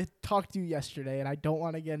see. I talked to you yesterday, and I don't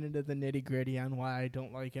want to get into the nitty-gritty on why I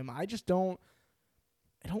don't like him. I just don't.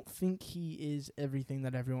 I don't think he is everything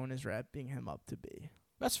that everyone is wrapping him up to be.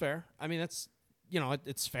 That's fair. I mean, that's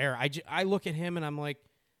it's fair. I look at him and I'm like,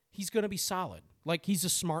 he's going to be solid. Like, he's a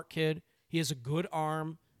smart kid. He has a good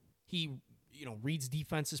arm. He reads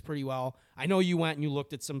defenses pretty well. I know you went and you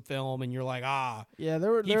looked at some film and you're like,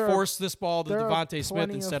 yeah, he forced this ball to Devontae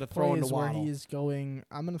Smith instead of throwing to Waddle. Where he's going,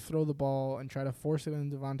 I'm going to throw the ball and try to force it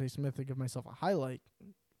into Devontae Smith to give myself a highlight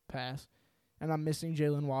pass, and I'm missing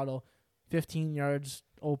Jalen Waddle 15 yards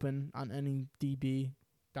open on any DB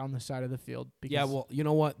down the side of the field. Yeah, well, you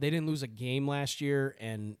know what? They didn't lose a game last year,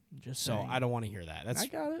 and saying. I don't want to hear that. I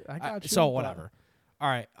got it. I got you. So whatever. All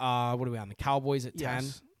right, what are we on? The Cowboys at 10?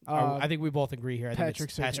 Yes. I think we both agree here. I think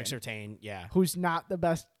it's Patrick Surtain. Yeah. Who's not the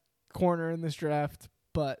best corner in this draft,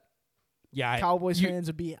 but Cowboys fans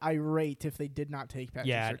would be irate if they did not take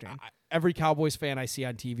Patrick Surtain. Every Cowboys fan I see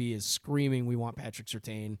on TV is screaming, we want Patrick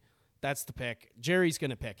Surtain. That's the pick. Jerry's going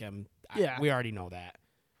to pick him. Yeah. We already know that.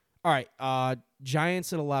 All right,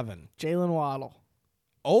 Giants at 11. Jalen Waddle.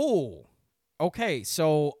 Oh, okay.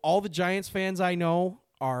 So all the Giants fans I know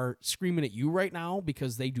are screaming at you right now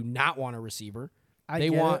because they do not want a receiver. They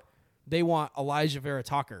want Elijah Vera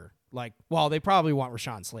Tucker. They probably want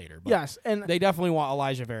Rashawn Slater. But yes, and they definitely want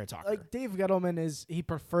Elijah Vera Tucker. Like Dave Gettleman he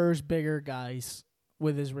prefers bigger guys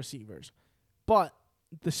with his receivers, but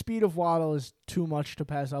the speed of Waddle is too much to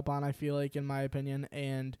pass up on. I feel like, in my opinion,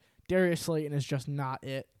 and Darius Slayton is just not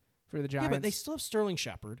it for the Giants. Yeah, but they still have Sterling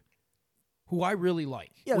Shepard, who I really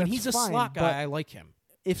like. Yeah, when he's a fine, slot guy, I like him.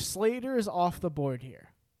 If Slater is off the board here,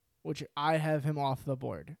 which I have him off the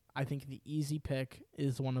board, I think the easy pick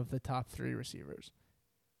is one of the top 3 receivers.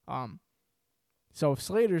 So if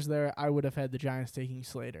Slater's there, I would have had the Giants taking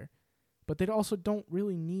Slater. But they also don't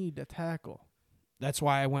really need a tackle. That's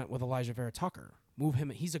why I went with Elijah Vera Tucker. Move him.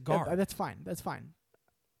 He's a guard. That's fine. That's fine.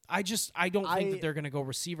 I don't think that they're going to go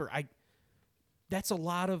receiver. That's a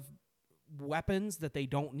lot of weapons that they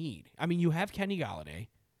don't need. I mean, you have Kenny Golladay.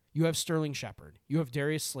 You have Sterling Shepard. You have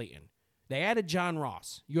Darius Slayton. They added John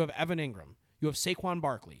Ross. You have Evan Ingram. You have Saquon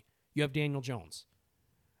Barkley. You have Daniel Jones.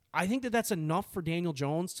 I think that that's enough for Daniel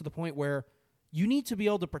Jones to the point where you need to be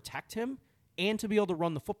able to protect him and to be able to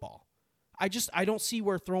run the football. I don't see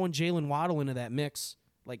where throwing Jalen Waddle into that mix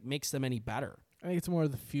makes them any better. I think it's more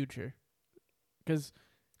of the future. Because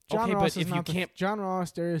John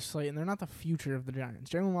Ross, Darius Slayton, they're not the future of the Giants.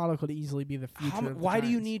 Jalen Waddle could easily be the future of the Why Giants.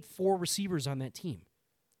 do you need 4 receivers on that team?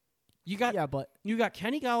 You got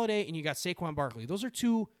Kenny Golladay and you got Saquon Barkley. Those are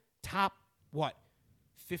 2 top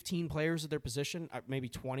 15 players at their position, maybe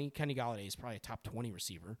 20. Kenny Golladay is probably a top 20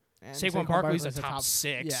 receiver. And Saquon Barkley's a top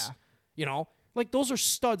 6. Yeah. Those are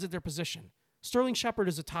studs at their position. Sterling Shepard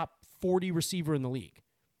is a top 40 receiver in the league.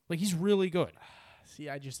 He's really good. See,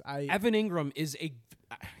 Evan Ingram is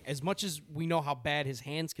as much as we know how bad his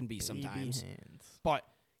hands can be sometimes, but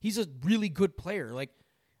he's a really good player.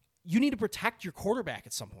 You need to protect your quarterback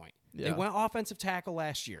at some point. Yeah. They went offensive tackle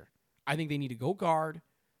last year. I think they need to go guard,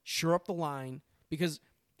 shore up the line, because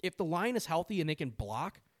if the line is healthy and they can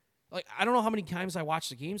block, I don't know how many times I watched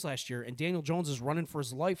the games last year, and Daniel Jones is running for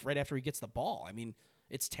his life right after he gets the ball. I mean,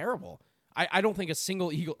 it's terrible. I don't think a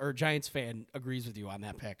single Eagle or Giants fan agrees with you on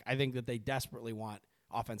that pick. I think that they desperately want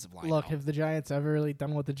offensive line. Look, have the Giants ever really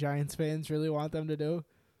done what the Giants fans really want them to do?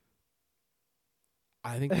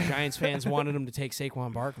 I think the Giants fans wanted him to take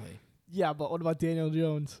Saquon Barkley. Yeah, but what about Daniel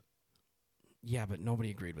Jones? Yeah, but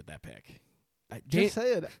nobody agreed with that pick. Just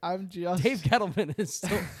say it. Dave Gettleman is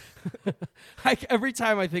so. Every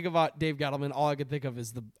time I think about Dave Gettleman, all I can think of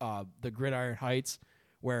is the Gridiron Heights,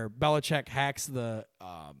 where Belichick hacks the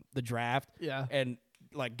draft. Yeah. And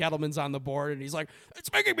Gettleman's on the board, and he's like,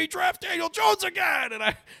 "It's making me draft Daniel Jones again."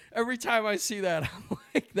 And every time I see that, I'm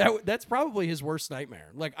like, that's probably his worst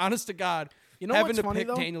nightmare. Honest to God, having to pick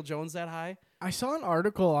Daniel Jones that high. I saw an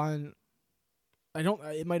article on,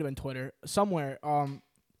 it might have been Twitter somewhere,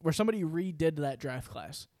 where somebody redid that draft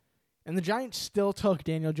class, And the Giants still took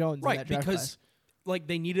Daniel Jones in Right, that draft because class.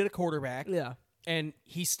 they needed a quarterback. Yeah. And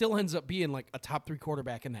he still ends up being a top 3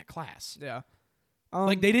 quarterback in that class. Yeah.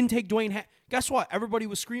 They didn't take Dwayne. Guess what? Everybody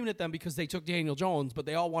was screaming at them because they took Daniel Jones, but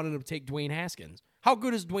they all wanted to take Dwayne Haskins. How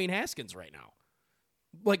good is Dwayne Haskins right now?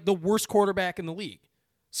 The worst quarterback in the league.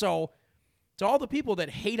 So, to all the people that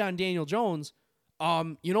hate on Daniel Jones,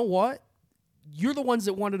 you know what? You're the ones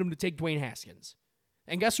that wanted him to take Dwayne Haskins.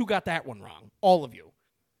 And guess who got that one wrong? All of you.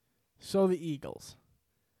 So the Eagles.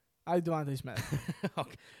 I have Devontae Smith.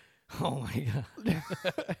 Okay. Oh my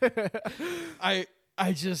god.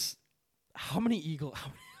 I just how many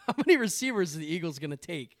receivers are the Eagles going to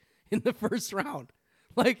take in the first round?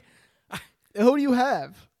 Who do you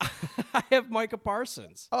have? I have Micah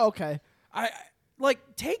Parsons. Oh, okay.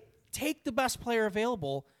 Take the best player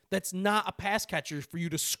available that's not a pass catcher for you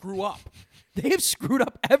to screw up. They have screwed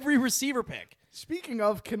up every receiver pick. Speaking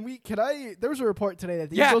of, there was a report today that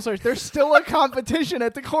the Eagles there's still a competition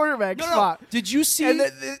at the quarterback spot. No. Did you see? And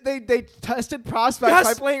they tested prospects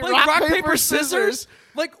by playing rock, paper, scissors.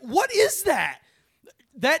 What is that?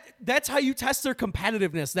 That's how you test their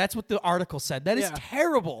competitiveness. That's what the article said. That is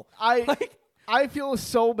terrible. I feel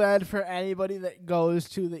so bad for anybody that goes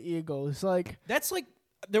to the Eagles. That's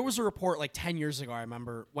there was a report 10 years ago. I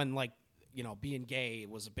remember when being gay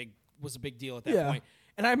was a big deal at that point.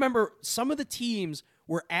 And I remember some of the teams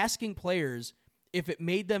were asking players if it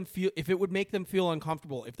would make them feel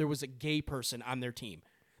uncomfortable if there was a gay person on their team.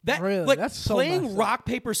 That's so playing rock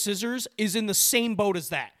paper scissors is in the same boat as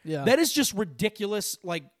that. Yeah. That is just ridiculous.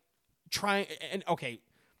 Maybe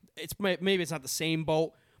it's not the same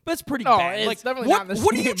boat, but it's pretty bad. It's definitely not the same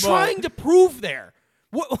What are you trying to prove there?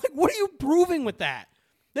 What are you proving with that?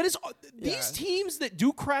 That is these teams that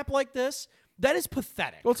do crap like this. That is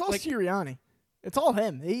pathetic. Well, it's all Sirianni. It's all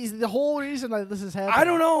him. He's the whole reason that this is happening. I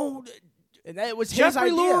don't know. And it was Jeffrey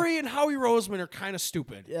his idea. Lurie and Howie Roseman are kind of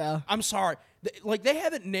stupid. Yeah. I'm sorry. They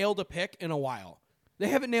haven't nailed a pick in a while.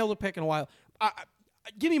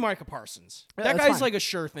 Give me Micah Parsons. Yeah, that guy's fine. A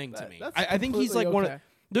sure thing to me. That's I think he's completely one okay. of.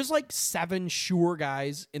 There's 7 sure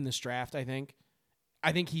guys in this draft. I think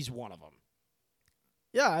he's one of them.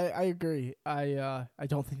 Yeah, I agree. I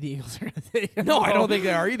don't think the Eagles are going to take him. No, I don't think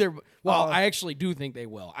they are either. Well, I actually do think they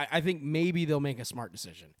will. I think maybe they'll make a smart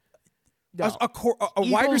decision. No. A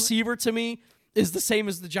wide receiver to me is the same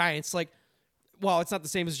as the Giants. It's not the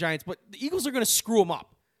same as the Giants, but the Eagles are going to screw them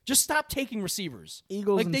up. Just stop taking receivers.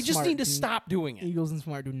 Eagles they just need to stop doing it. Eagles and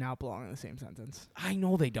smart do not belong in the same sentence. I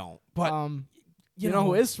know they don't, but you know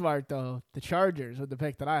who is smart though? The Chargers with the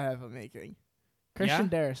pick that I have them making. Christian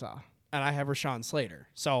Darrisaw. And I have Rashawn Slater.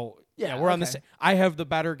 So, Yeah, we're on the okay. same. I have the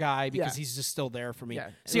better guy because Yeah. he's just still there for me. Yeah,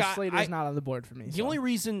 See, Slater's not on the board for me. The only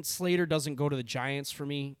reason Slater doesn't go to the Giants for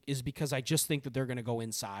me is because I just think that they're going to go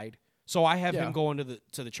inside. So I have him going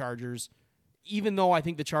to the Chargers, even though I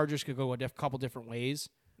think the Chargers could go a couple different ways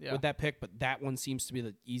with that pick, but that one seems to be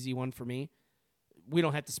the easy one for me. We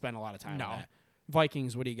don't have to spend a lot of time on that.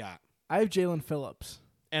 Vikings, what do you got? I have Jalen Phillips.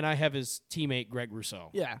 And I have his teammate, Greg Rousseau.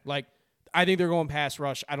 Yeah. I think they're going pass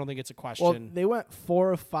rush. I don't think it's a question. Well, they went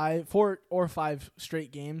 4 or 5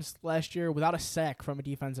 straight games last year without a sack from a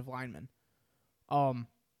defensive lineman.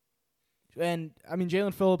 And I mean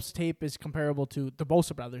Jalen Phillips' tape is comparable to the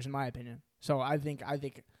Bosa brothers in my opinion. So I think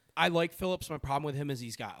I like Phillips. My problem with him is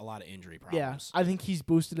he's got a lot of injury problems. I think he's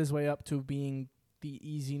boosted his way up to being the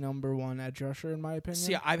easy number 1 edge rusher in my opinion.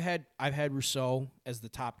 See, I've had Rousseau as the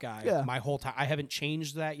top guy my whole time. I haven't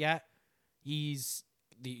changed that yet. He's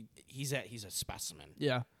a specimen.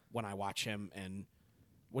 Yeah. When I watch him, and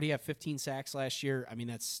what do you have? 15 sacks last year. I mean,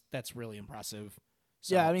 that's really impressive.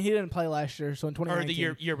 So, yeah, I mean he didn't play last year, so in 2019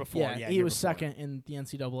 or the year before. Yeah, he was second in the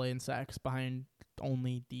NCAA in sacks behind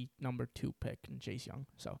only the number 2 pick in Chase Young.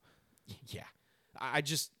 So, yeah,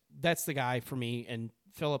 that's the guy for me. And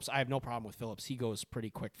Phillips, I have no problem with Phillips. He goes pretty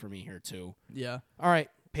quick for me here too. Yeah. All right,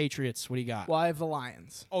 Patriots. What do you got? Well, I have the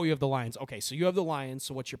Lions. Oh, you have the Lions. Okay, so you have the Lions.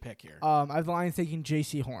 So what's your pick here? I have the Lions taking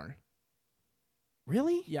J.C. Horn.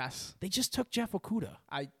 Really? Yes. They just took Jeff Okudah.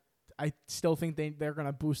 I still think they're going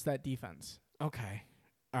to boost that defense. Okay.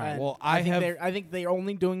 All right. And well, I think they're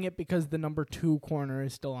only doing it because the number 2 corner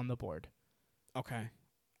is still on the board. Okay.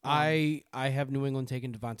 I have New England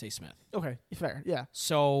taking Devontae Smith. Okay, fair. Yeah.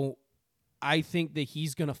 So I think that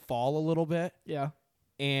he's going to fall a little bit. Yeah.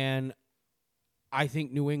 And I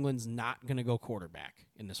think New England's not going to go quarterback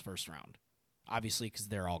in this first round, obviously, because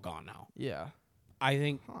they're all gone now. Yeah. I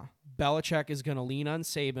think Belichick is going to lean on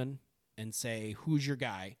Saban and say, who's your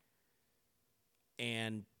guy?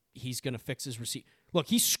 And he's going to fix his receiver. Look,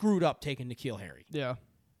 he screwed up taking N'Keal Harry. Yeah.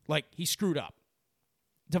 He screwed up.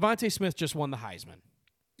 Devontae Smith just won the Heisman.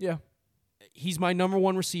 Yeah. He's my number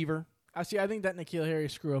 1 receiver. I think that N'Keal Harry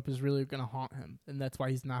screw up is really going to haunt him, and that's why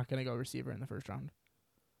he's not going to go receiver in the first round.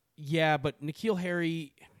 Yeah, but N'Keal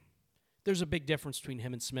Harry, there's a big difference between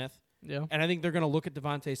him and Smith. Yeah. And I think they're going to look at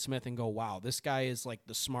Devontae Smith and go, wow, this guy is like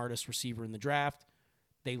the smartest receiver in the draft.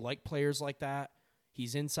 They like players like that.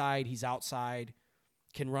 He's inside, he's outside,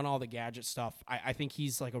 can run all the gadget stuff. I think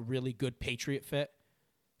he's like a really good Patriot fit.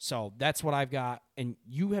 So that's what I've got. And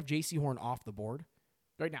you have J.C. Horn off the board?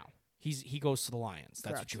 Right now. He goes to the Lions.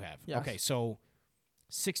 That's Correct. what you have. Yes. Okay, so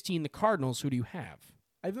 16, the Cardinals. Who do you have?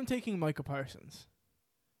 I've been taking Micah Parsons.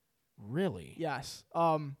 Really? Yes.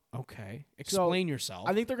 Okay. Explain yourself.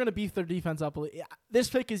 I think they're going to beef their defense up. This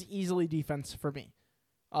pick is easily defense for me.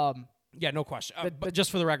 Yeah, no question. But just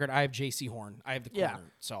for the record, I have J.C. Horn. I have the corner. Yeah.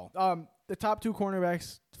 So the top two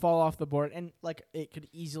cornerbacks fall off the board, and like it could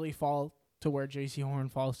easily fall to where J.C. Horn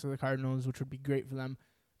falls to the Cardinals, which would be great for them.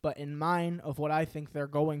 But in mind of what I think they're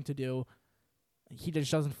going to do, he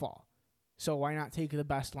just doesn't fall. So why not take the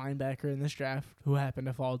best linebacker in this draft, who happened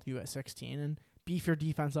to fall to you at 16, and beef your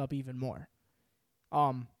defense up even more?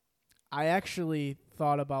 I actually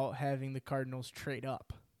thought about having the Cardinals trade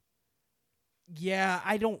up yeah,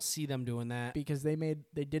 I don't see them doing that. because they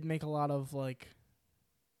did make a lot of like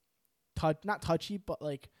not touchy, but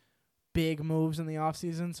like big moves in the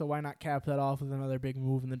offseason. So why not cap that off with another big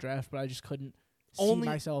move in the draft? But I just couldn't see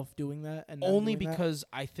myself doing that. And Only because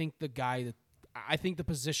I think the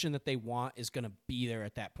position that they want is going to be there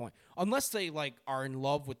at that point. Unless they like are in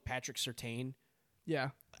love with Patrick Surtain. yeah,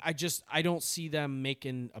 I don't see them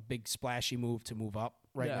making a big splashy move to move up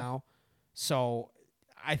right Yeah. now. So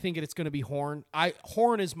I think it's going to be Horn.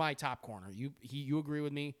 Horn is my top corner. You agree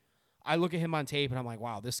with me? I look at him on tape and I'm like,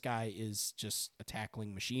 wow, this guy is just a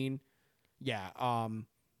tackling machine. Yeah.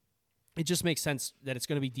 It just makes sense that it's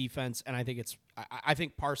going to be defense, and I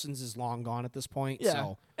think Parsons is long gone at this point. yeah,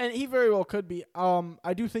 So and he very well could be.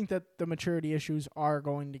 I do think that the maturity issues are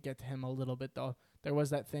going to get to him a little bit, though. There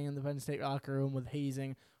was that thing in the Penn State locker room with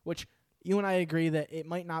hazing, which you and I agree that it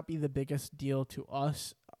might not be the biggest deal to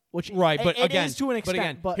us. Which right, but it again, is to an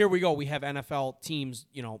extent. But here we go. We have NFL teams,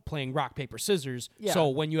 playing rock paper scissors. Yeah. So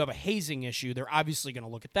when you have a hazing issue, they're obviously going to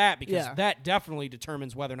look at that because that definitely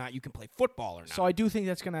determines whether or not you can play football or not. So I do think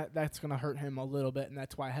that's gonna hurt him a little bit, and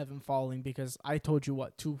that's why I have him falling, because I told you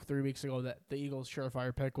 2-3 weeks ago that the Eagles'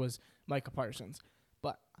 surefire pick was Micah Parsons.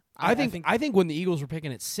 But I think when the Eagles were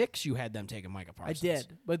picking at 6, you had them taking Micah Parsons. I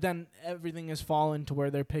did, but then everything has fallen to where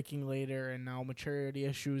they're picking later, and now maturity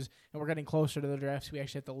issues, and we're getting closer to the draft, so we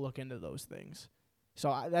actually have to look into those things.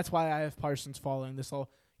 So that's why I have Parsons falling.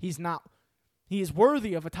 He's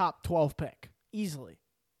worthy of a top 12 pick easily.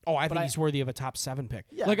 Oh, I think he's worthy of a top 7 pick.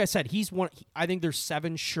 Yeah. Like I said, he's one. I think there's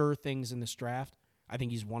 7 sure things in this draft. I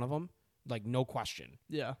think he's one of them, like no question.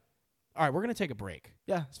 Yeah. All right, we're gonna take a break.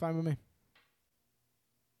 Yeah, it's fine with me.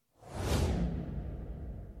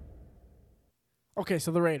 Okay,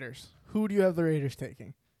 so the Raiders. Who do you have the Raiders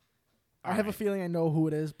taking? I have a feeling I know who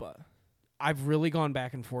it is, but I've really gone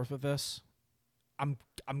back and forth with this. I'm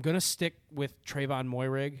gonna stick with Trayvon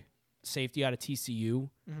Moehrig, safety out of TCU.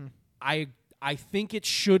 Mm-hmm. I think it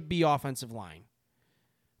should be offensive line,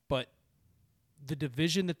 but the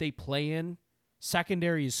division that they play in,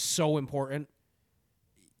 secondary is so important.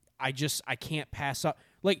 I can't pass up.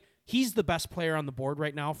 Like, he's the best player on the board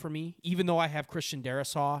right now for me, even though I have Christian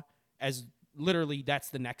Darrisaw as literally that's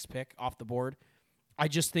the next pick off the board. I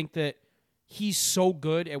just think that he's so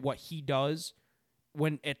good at what he does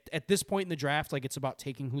when at this point in the draft, like, it's about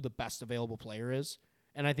taking who the best available player is.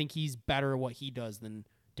 And I think he's better at what he does than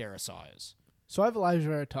Darrisaw is. So I have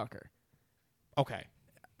Elijah Tucker. Okay.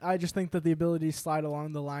 I just think that the ability to slide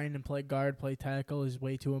along the line and play guard, play tackle is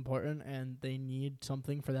way too important, and they need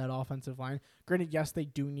something for that offensive line. Granted, yes, they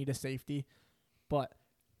do need a safety, but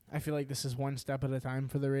I feel like this is one step at a time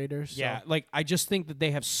for the Raiders. Yeah, like, I just think that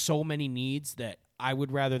they have so many needs that I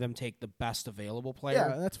would rather them take the best available player.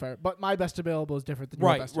 Yeah, that's fair. But my best available is different than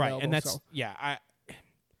your best available. Right, and that's, so. yeah,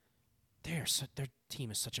 their team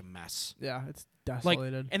is such a mess. Yeah, it's Like,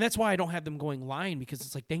 desolated. and that's why I don't have them going line, because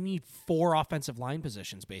it's like they need 4 offensive line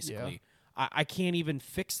positions, basically. Yeah. I can't even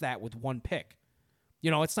fix that with one pick.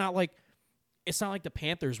 It's not like the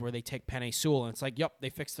Panthers where they take Penei Sewell and it's like, yep, they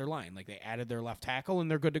fixed their line. Like, they added their left tackle and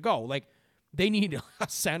they're good to go. Like, they need a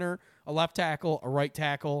center, a left tackle, a right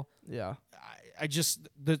tackle. Yeah.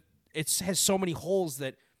 It has so many holes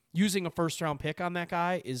that using a first-round pick on that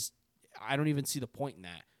guy I don't even see the point in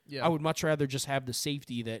that. Yeah. I would much rather just have the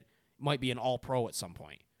safety that might be an all-pro at some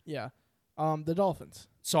point. Yeah. The Dolphins.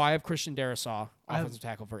 So I have Christian Darrisaw, offensive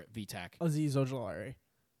tackle for VTech. Azeez Ojulari.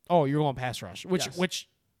 Oh, you're going pass rush. Yes. Which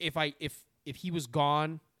if he was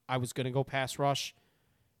gone, I was going to go pass rush.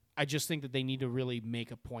 I just think that they need to really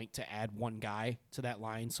make a point to add one guy to that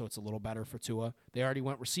line so it's a little better for Tua. They already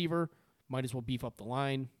went receiver. Might as well beef up the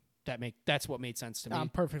line. That's what made sense to me. I'm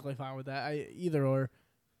perfectly fine with that. Either or.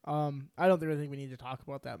 I don't really think we need to talk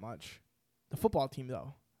about that much. The football team,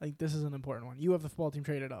 though, I think this is an important one. You have the football team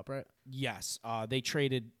traded up, right? Yes. They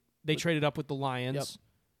traded up with the Lions,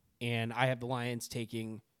 and I have the Lions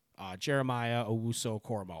taking Jeremiah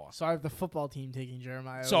Owusu-Koramoah. So I have the football team taking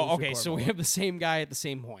Jeremiah. So we have the same guy at the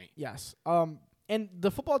same point. Yes. And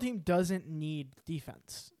the football team doesn't need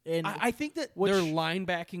defense. And I think that their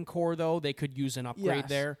linebacking core, though, they could use an upgrade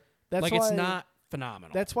there. That's why, it's not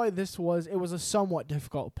phenomenal. That's why it was a somewhat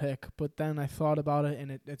difficult pick, but then I thought about it,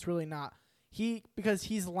 and it's really not. Because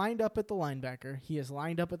he's lined up at the linebacker, he is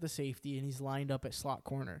lined up at the safety, and he's lined up at slot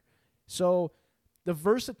corner. So the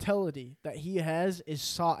versatility that he has is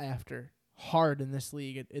sought after hard in this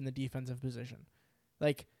league in the defensive position.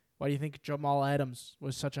 Like, why do you think Jamal Adams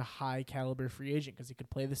was such a high caliber free agent? Because he could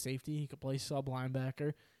play the safety, he could play sub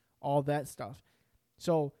linebacker, all that stuff.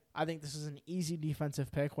 So I think this is an easy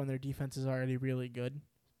defensive pick when their defense is already really good.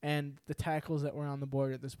 And the tackles that were on the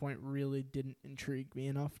board at this point really didn't intrigue me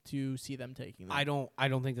enough to see them taking them. I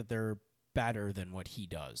don't think that they're better than what he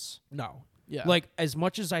does. No. Yeah. Like, as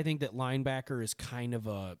much as I think that linebacker is kind of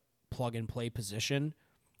a plug-and-play position,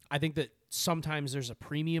 I think that sometimes there's a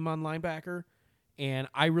premium on linebacker, and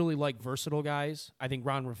I really like versatile guys. I think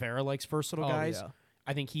Ron Rivera likes versatile guys. Yeah.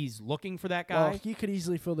 I think he's looking for that guy. Well, he could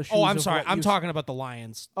easily fill the shoes. Oh, I'm sorry. I'm talking about the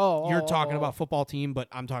Lions. You're talking about football team, but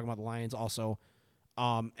I'm talking about the Lions also.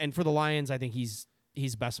 And for the Lions, I think he's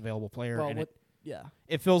best available player. Well, and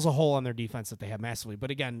it fills a hole on their defense that they have massively.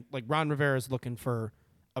 But again, like Ron Rivera is looking for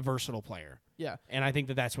a versatile player. Yeah. And I think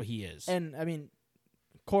that that's what he is. And, I mean,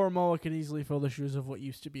 Koramoah could easily fill the shoes of what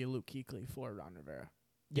used to be a Luke Kuechly for Ron Rivera.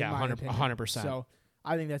 Yeah, 100%. So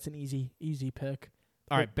I think that's an easy pick.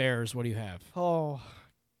 All right, Bears, what do you have? Oh,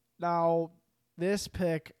 now this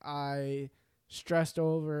pick I stressed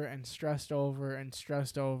over and stressed over and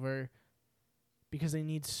stressed over because they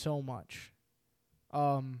need so much.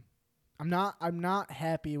 I'm not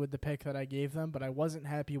happy with the pick that I gave them, but I wasn't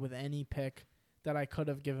happy with any pick that I could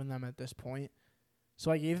have given them at this point.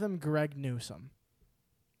 So I gave them Greg Newsome.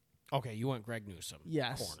 Okay, you want Greg Newsome.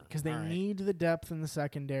 Yes, because they need the depth in the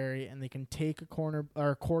secondary, and they can take a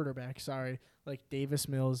quarterback, like Davis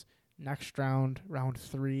Mills next round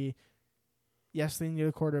 3. Yes, they need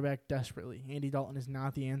a quarterback desperately. Andy Dalton is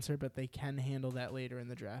not the answer, but they can handle that later in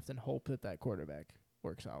the draft and hope that quarterback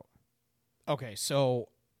works out. Okay, so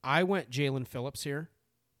I went Jalen Phillips here.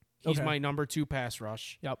 He's my number 2 pass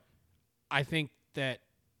rush. Yep. I think that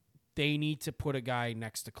they need to put a guy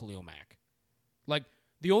next to Khalil Mack. Like,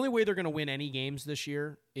 the only way they're going to win any games this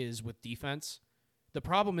year is with defense. The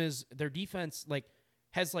problem is their defense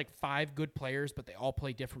has 5 good players, but they all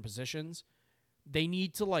play different positions. They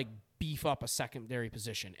need to beef up a secondary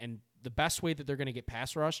position, and the best way that they're going to get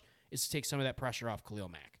pass rush is to take some of that pressure off Khalil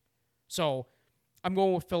Mack. So I'm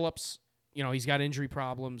going with Phillips. You know, he's got injury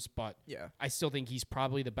problems, but I still think he's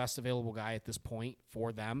probably the best available guy at this point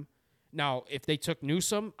for them. Now, if they took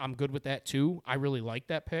Newsome, I'm good with that too. I really like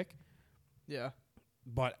that pick. Yeah.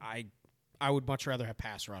 But I would much rather have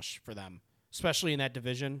pass rush for them, especially in that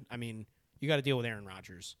division. I mean, you got to deal with Aaron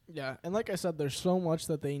Rodgers. Yeah, and like I said, there's so much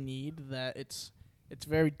that they need that it's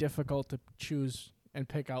very difficult to choose and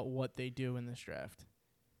pick out what they do in this draft.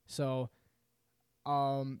 So,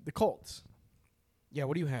 the Colts. Yeah,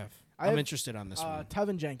 what do you have? I'm interested on this one.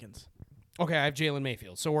 Tevin Jenkins. Okay, I have Jalen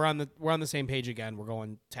Mayfield. So we're on the same page again. We're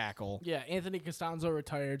going tackle. Yeah, Anthony Costanzo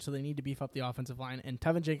retired, so they need to beef up the offensive line. And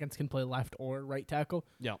Tevin Jenkins can play left or right tackle.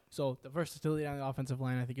 Yeah. So the versatility on the offensive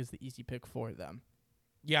line, I think, is the easy pick for them.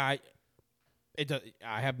 Yeah,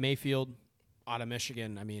 I have Mayfield out of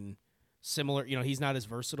Michigan. I mean, similar. You know, he's not as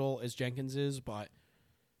versatile as Jenkins is, but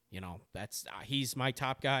that's he's my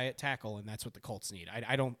top guy at tackle, and that's what the Colts need.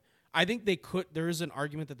 I think they could. There is an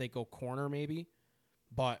argument that they go corner maybe.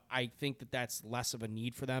 But I think that that's less of a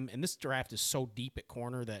need for them. And this draft is so deep at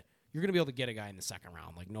corner that you're going to be able to get a guy in the second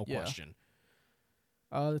round, no question.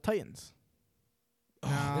 The Titans.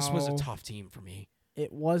 This was a tough team for me.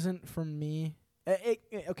 It wasn't for me.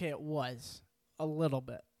 It was a little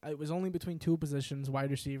bit. It was only between 2 positions,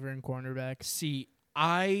 wide receiver and cornerback. See,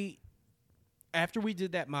 after we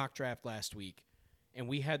did that mock draft last week and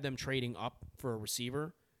we had them trading up for a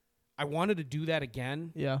receiver, I wanted to do that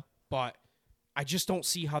again. Yeah. But I just don't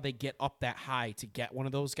see how they get up that high to get one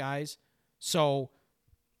of those guys. So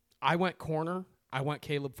I went corner. I went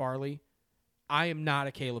Caleb Farley. I am not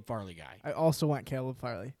a Caleb Farley guy. I also went Caleb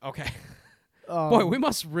Farley. Okay. Boy, we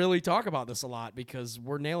must really talk about this a lot because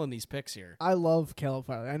we're nailing these picks here. I love Caleb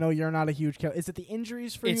Farley. I know you're not a huge Caleb. Is it the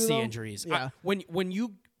injuries for you? It's the though? injuries. Yeah. When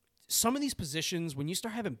you some of these positions, when you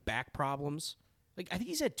start having back problems, like I think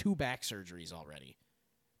he's had 2 back surgeries already.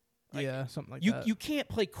 Like, yeah, something like you that. you can't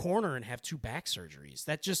play corner and have 2 back surgeries.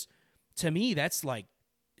 That just, to me, that's like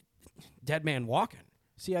dead man walking.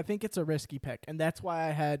 See, I think it's a risky pick, and that's why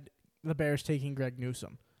I had the Bears taking Greg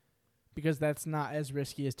Newsome, because that's not as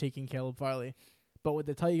risky as taking Caleb Farley. But with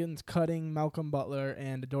the Titans cutting Malcolm Butler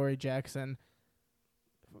and Adoree Jackson,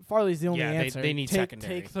 Farley's the only answer. They need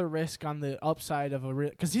secondary. Take the risk on the upside of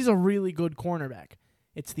because he's a really good cornerback.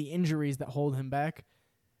 It's the injuries that hold him back.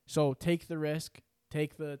 So take the risk,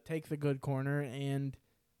 take the good corner, and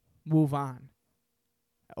move on.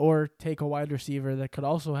 Or take a wide receiver that could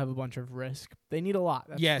also have a bunch of risk. They need a lot.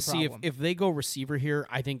 That's the see, problem. if they go receiver here,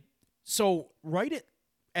 I think so. Right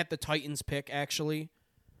at the Titans pick, actually,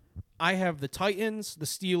 I have the Titans, the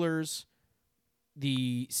Steelers,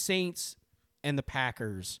 the Saints, and the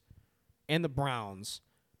Packers, and the Browns,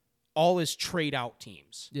 all as trade out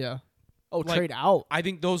teams. Yeah. Oh, Like, trade out. I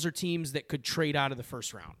think those are teams that could trade out of the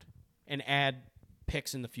first round and add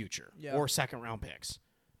picks in the future or second round picks.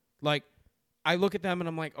 Like, I look at them and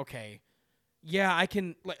I'm like, okay, yeah, I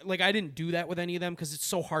can. Like, I didn't do that with any of them because it's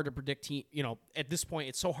so hard to predict team. You know, at this point,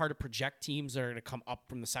 it's so hard to project teams that are going to come up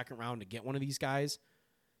from the second round to get one of these guys.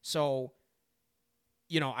 So,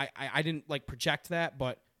 you know, I didn't like project that,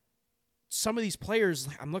 but some of these players,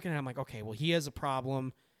 I'm looking at them like, okay, well, he has a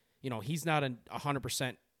problem. You know, he's not a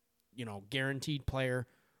 100%, you know, guaranteed player.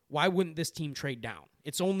 Why wouldn't this team trade down?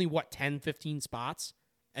 It's only, 10, 15 spots,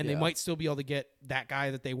 and they might still be able to get that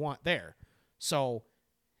guy that they want there. So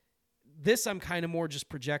this, I'm kind of more just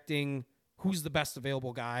projecting who's the best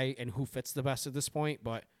available guy and who fits the best at this point.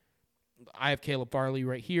 But I have Caleb Farley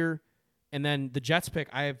right here. And then the Jets pick,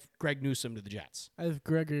 I have Greg Newsome to the Jets. I have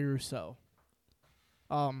Gregory Rousseau.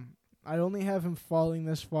 I only have him falling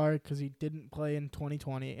this far because he didn't play in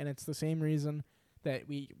 2020, and it's the same reason that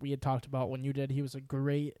we had talked about when you did. He was a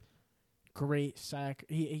great sack.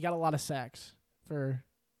 He got a lot of sacks for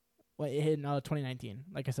in 2019.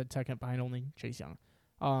 Like I said, second behind only Chase Young.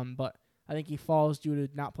 But I think he falls due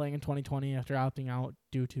to not playing in 2020 after opting out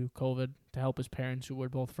due to COVID to help his parents, who were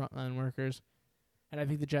both frontline workers. And I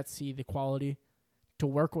think the Jets see the quality to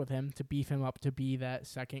work with him, to beef him up to be that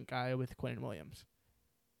second guy with Quinn Williams.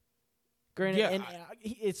 Granted,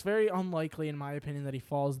 it's very unlikely, in my opinion, that he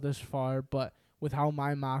falls this far, but with how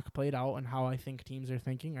my mock played out and how I think teams are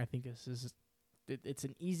thinking, I think it's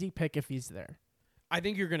an easy pick if he's there. I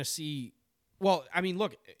think you're going to see. Well, I mean,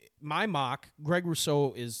 look, my mock, Greg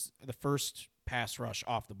Rousseau is the first pass rush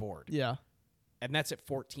off the board. Yeah. And that's at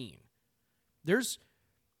 14. There's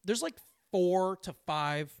like 4 to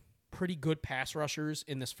 5 pretty good pass rushers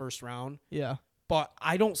in this first round. Yeah. But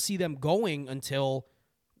I don't see them going until,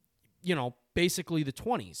 you know, basically the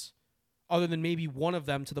 20s, other than maybe one of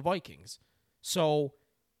them to the Vikings. So,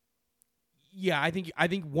 yeah, I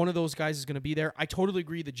think one of those guys is going to be there. I totally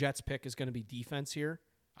agree the Jets pick is going to be defense here.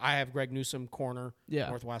 I have Greg Newsome, corner,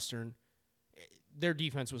 Northwestern. Their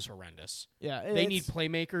defense was horrendous. Yeah, they need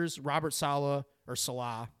playmakers. Robert Saleh,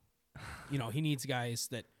 you know, he needs guys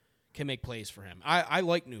that can make plays for him. I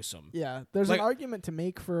like Newsome. Yeah, there's an argument to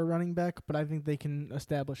make for a running back, but I think they can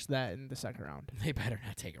establish that in the second round. They better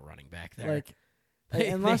not take a running back there. Like,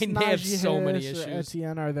 unless they Najee have so many Harris or issues.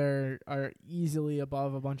 Etienne are easily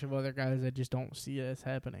above a bunch of other guys, I just don't see it as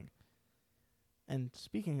happening. And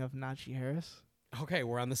speaking of Najee Harris, okay,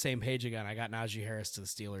 we're on the same page again. I got Najee Harris to the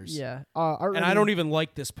Steelers. yeah, and I don't even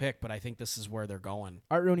like this pick, but I think this is where they're going.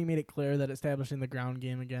 Art Rooney made it clear that establishing the ground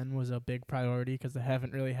game again was a big priority because they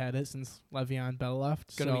haven't really had it since Le'Veon Bell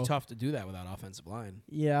left. It's going to be tough to do that without offensive line.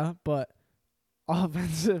 Yeah, but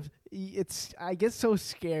offensive, I get so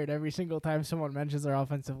scared every single time someone mentions their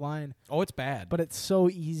offensive line. Oh, it's bad. But it's so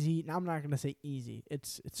easy. Now, I'm not going to say easy.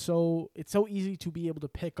 It's so easy to be able to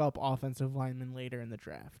pick up offensive linemen later in the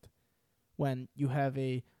draft when you have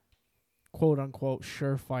a quote unquote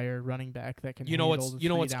surefire running back that can. You know what's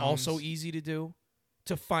downs. also easy to do?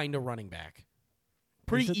 To find a running back.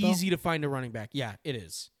 Pretty easy to find a running back. Yeah, it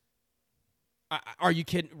is. Are you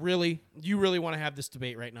kidding? Really? You really want to have this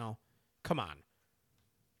debate right now? Come on.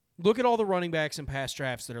 Look at all the running backs in past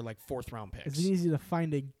drafts that are like 4th round picks. It's easy to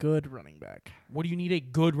find a good running back. What do you need? A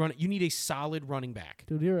good run? You need a solid running back.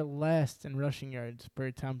 Dude, you were last in rushing yards per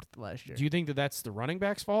attempt last year. Do you think that that's the running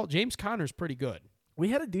back's fault? James Conner's pretty good. We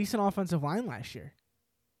had a decent offensive line last year.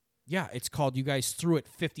 Yeah, it's called you guys threw it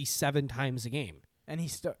 57 times a game. And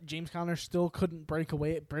James Conner still couldn't break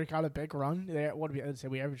out a big run. I'd say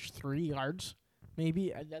we averaged 3 yards,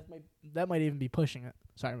 maybe. That might even be pushing it.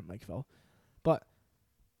 Sorry, Mike Phil. But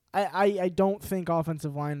I don't think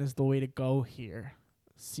offensive line is the way to go here,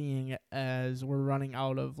 seeing it as we're running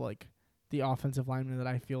out of like the offensive linemen that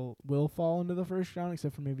I feel will fall into the first round,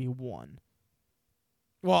 except for maybe one.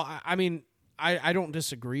 Well, I mean, I don't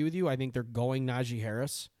disagree with you. I think they're going Najee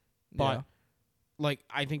Harris, but like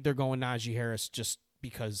I think they're going Najee Harris just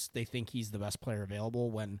because they think he's the best player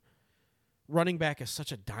available. When running back is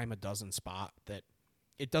such a dime a dozen spot that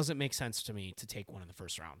it doesn't make sense to me to take one in the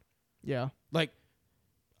first round. Yeah. Like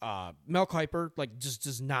Mel Kiper, like just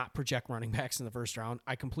does not project running backs in the first round.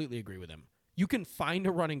 I completely agree with him. You can find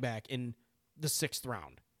a running back in the 6th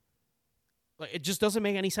round. Like it just doesn't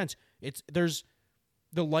make any sense. There's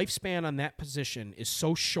the lifespan on that position is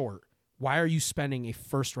so short. Why are you spending a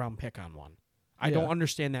first round pick on one? I don't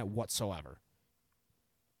understand that whatsoever.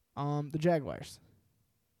 The Jaguars.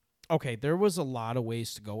 Okay, there was a lot of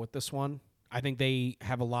ways to go with this one. I think they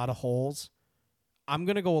have a lot of holes. I'm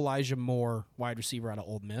going to go Elijah Moore, wide receiver out of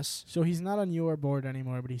Ole Miss. So he's not on your board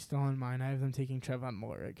anymore, but he's still on mine. I have them taking Trevon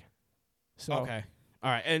Moehrig. So Okay.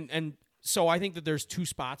 All right. And so I think that there's 2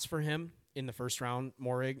 spots for him in the first round,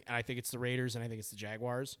 Moehrig, and I think it's the Raiders and I think it's the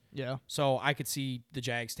Jaguars. Yeah. So I could see the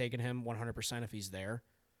Jags taking him 100% if he's there.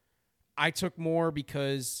 I took Moore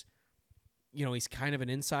because, you know, he's kind of an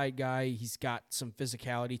inside guy. He's got some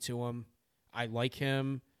physicality to him. I like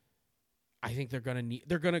him. I think they're going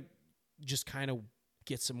to just kind of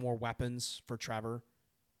get some more weapons for Trevor.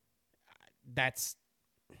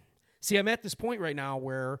 I'm at this point right now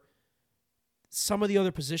where some of the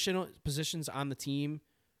other positions on the team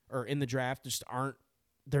or in the draft just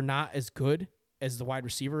they're not as good as the wide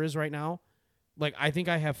receiver is right now. Like I think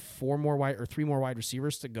I have 3 more wide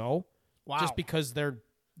receivers to go. Wow. Just because the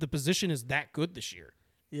position is that good this year.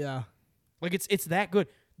 Yeah. Like it's that good.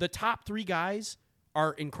 The top 3 guys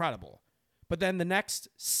are incredible. But then the next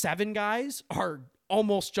 7 guys are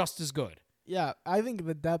almost just as good. Yeah, I think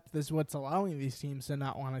the depth is what's allowing these teams to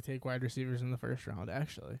not want to take wide receivers in the first round,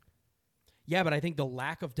 actually. Yeah, but I think the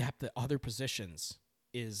lack of depth at other positions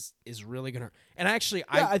is really going to hurt. And actually,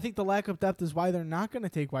 I think the lack of depth is why they're not going to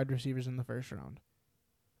take wide receivers in the first round.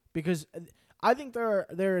 Because I think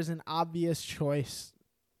there is an obvious choice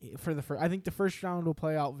for the first. I think the first round will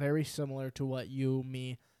play out very similar to what you,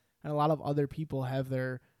 me, and a lot of other people have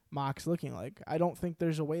their mocks looking like. I don't think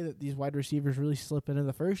there's a way that these wide receivers really slip into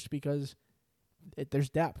the first because there's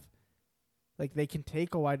depth. Like they can take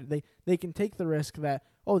they can take the risk that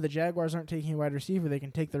the Jaguars aren't taking a wide receiver. They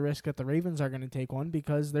can take the risk that the Ravens are going to take one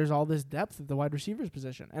because there's all this depth at the wide receivers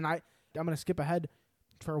position. And I'm going to skip ahead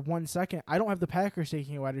for 1 second. I don't have the Packers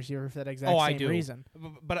taking a wide receiver for that exact same reason.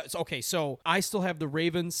 But it's okay. So I still have the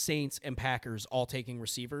Ravens, Saints, and Packers all taking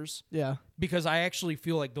receivers. Yeah, because I actually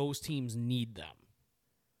feel like those teams need them.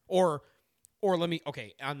 Or on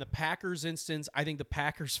the Packers instance, I think the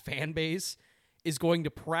Packers fan base is going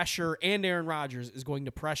to pressure, and Aaron Rodgers is going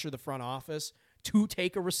to pressure the front office to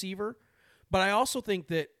take a receiver. But I also think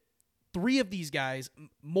that 3 of these guys,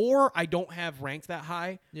 Moore I don't have ranked that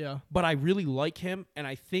high, but I really like him, and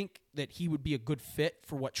I think that he would be a good fit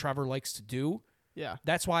for what Trevor likes to do. Yeah.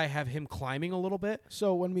 That's why I have him climbing a little bit.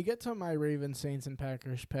 So when we get to my Ravens, Saints, and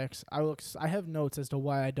Packers picks, I have notes as to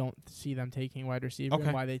why I don't see them taking wide receiver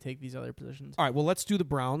and why they take these other positions. All right, well, let's do the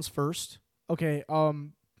Browns first. Okay,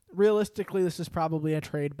 realistically, this is probably a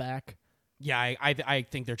trade back. Yeah, I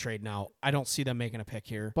think they're trading out. I don't see them making a pick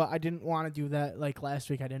here. But I didn't want to do that like last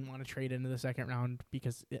week. I didn't want to trade into the second round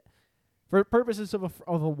because for purposes of a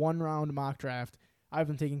 1-round mock draft, I've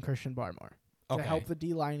been taking Christian Barmore to help the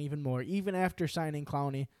D-line even more, even after signing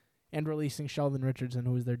Clowney and releasing Sheldon Richardson,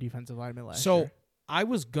 who was their defensive lineman last year. So I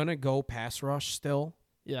was going to go pass rush still.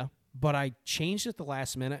 Yeah. But I changed it the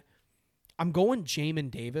last minute. I'm going Jamin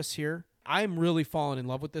Davis here. I'm really falling in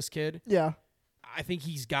love with this kid. Yeah. I think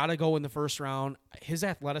he's got to go in the first round. His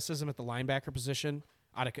athleticism at the linebacker position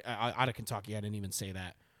out of Kentucky, I didn't even say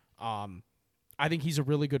that. I think he's a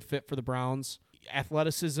really good fit for the Browns.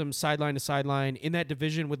 Athleticism, sideline to sideline, in that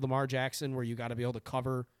division with Lamar Jackson where you got to be able to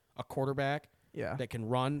cover a quarterback that can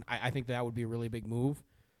run. I think that would be a really big move.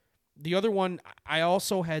 The other one, I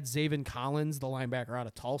also had Zaven Collins, the linebacker out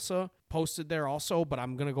of Tulsa, posted there also, but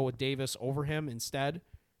I'm going to go with Davis over him instead,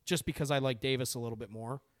 just because I like Davis a little bit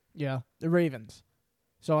more. Yeah, the Ravens.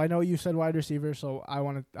 So I know you said wide receiver, so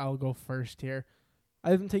I'll go first here. I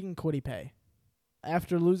haven't taken Kwity Paye.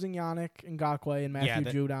 After losing Yannick Ngakoue and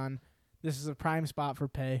Matthew Judon, this is a prime spot for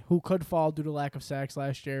Paye, who could fall due to lack of sacks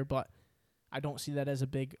last year, but I don't see that as a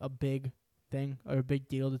big thing or a big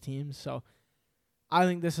deal to teams. So I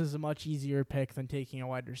think this is a much easier pick than taking a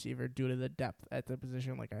wide receiver due to the depth at the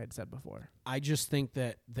position, like I had said before. I just think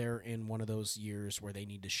that they're in one of those years where they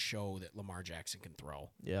need to show that Lamar Jackson can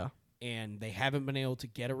throw. Yeah. and they haven't been able to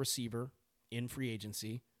get a receiver in free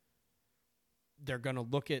agency, they're going to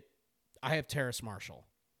look at – I have Terrace Marshall.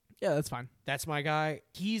 Yeah, that's fine. That's my guy.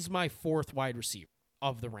 He's my 4th wide receiver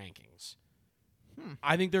of the rankings.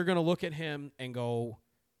 I think they're going to look at him and go,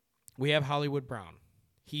 we have Hollywood Brown.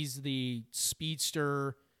 He's the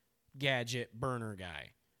speedster, gadget, burner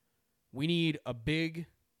guy. We need a big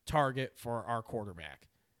target for our quarterback.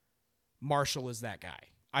 Marshall is that guy.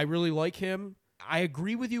 I really like him. I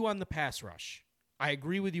agree with you on the pass rush. I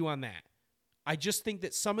agree with you on that. I just think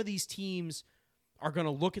that some of these teams are going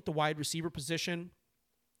to look at the wide receiver position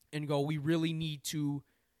and go, we really need to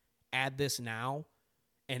add this now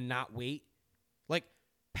and not wait. Like,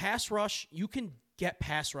 pass rush, you can get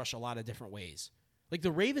pass rush a lot of different ways. Like,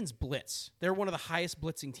 the Ravens blitz. They're one of the highest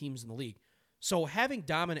blitzing teams in the league. So having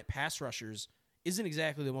dominant pass rushers isn't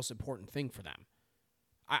exactly the most important thing for them.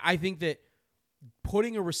 I think that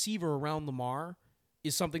putting a receiver around Lamar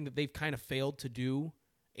is something that they've kind of failed to do,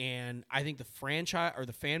 and I think the franchise or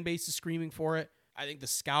the fan base is screaming for it. I think the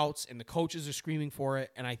scouts and the coaches are screaming for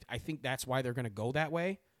it, and I think that's why they're going to go that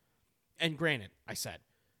way. And granted, I said,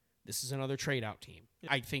 this is another trade-out team.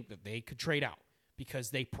 I think that they could trade out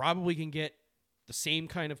because they probably can get the same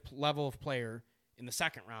kind of level of player in the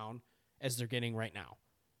second round as they're getting right now.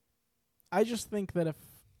 I just think that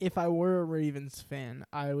if I were a Ravens fan,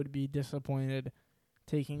 I would be disappointed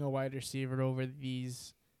taking a wide receiver over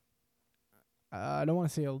these, I don't want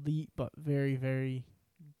to say elite, but very, very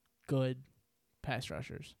good pass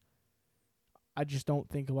rushers. I just don't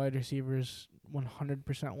think a wide receiver is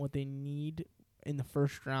 100% what they need in the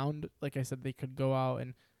first round. Like I said, they could go out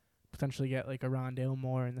and potentially get like a Rondale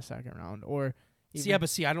Moore in the second round. Or I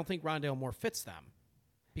don't think Rondale Moore fits them.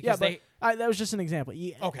 Because that was just an example.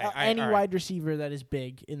 Any wide receiver that is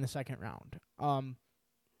big in the second round.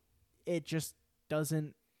 It just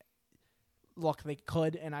doesn't look they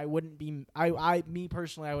could, and I wouldn't be me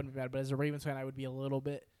personally I wouldn't be mad, but as a Ravens fan I would be a little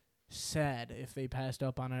bit sad if they passed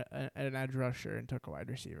up on an edge rusher and took a wide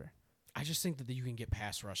receiver. I just think that you can get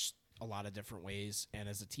pass rush a lot of different ways, and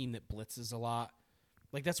as a team that blitzes a lot,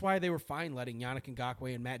 like that's why they were fine letting Yannick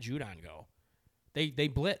Ngakoue and Matt Judon go. They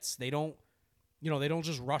blitz. They don't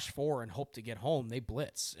just rush 4 and hope to get home. They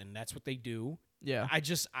blitz, and that's what they do. Yeah.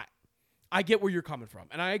 I get where you're coming from,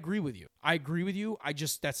 and I agree with you.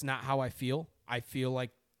 That's not how I feel. I feel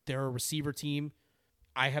like they're a receiver team.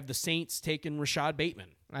 I have the Saints taking Rashad Bateman.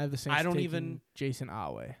 I have the Saints taking Jason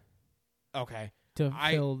Awe. Okay. To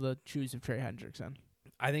fill the shoes of Trey Hendrickson.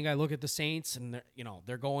 I think I look at the Saints, and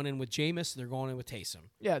they're going in with Jameis. They're going in with Taysom.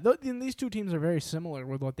 Yeah, these two teams are very similar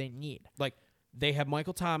with what they need. Like, they have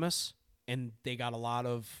Michael Thomas, and they got a lot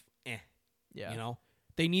of Yeah.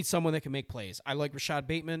 They need someone that can make plays. I like Rashad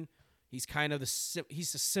Bateman. He's kind of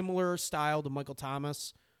he's a similar style to Michael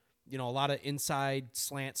Thomas. A lot of inside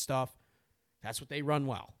slant stuff. That's what they run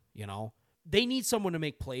well. They need someone to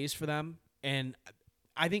make plays for them, and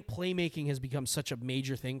I think playmaking has become such a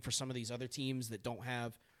major thing for some of these other teams that don't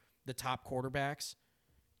have the top quarterbacks.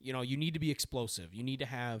 You need to be explosive. You need to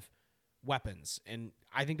have weapons, and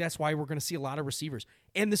I think that's why we're going to see a lot of receivers.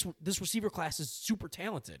 And this receiver class is super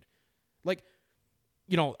talented. Like,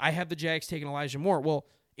 I have the Jags taking Elijah Moore. Well,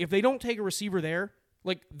 if they don't take a receiver there,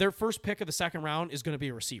 like their first pick of the second round is going to be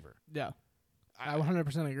a receiver. Yeah, I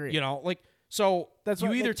 100% agree. So that's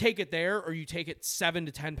you either take it there or you take it 7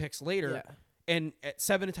 to 10 picks later. Yeah. And at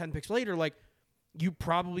 7 to 10 picks later, like, you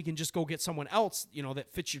probably can just go get someone else,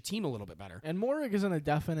 that fits your team a little bit better. And Morig isn't a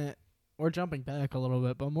definite. We're jumping back a little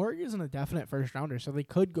bit, but Morig isn't a definite first rounder, so they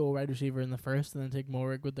could go wide receiver in the first and then take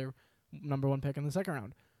Morig with their number 1 pick in the second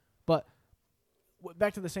round. But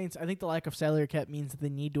back to the Saints, I think the lack of salary cap means that they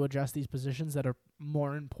need to address these positions that are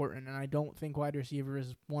more important, and I don't think wide receiver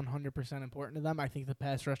is 100% important to them. I think the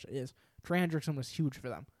pass rush is. Trey Hendrickson was huge for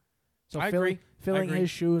them. So I agree. Filling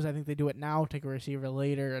his shoes, I think they do it now, take a receiver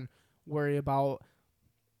later, and worry about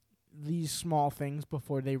these small things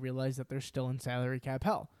before they realize that they're still in salary cap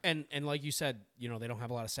hell. And like you said, they don't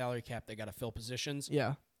have a lot of salary cap. They got to fill positions.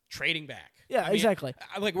 Yeah. Trading back. Yeah, exactly.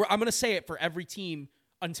 I'm going to say it for every team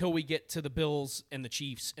until we get to the Bills and the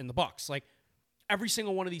Chiefs and the Bucks. Like, every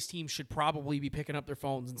single one of these teams should probably be picking up their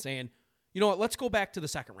phones and saying, you know what, let's go back to the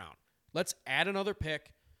second round. Let's add another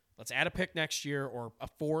pick. Let's add a pick next year or a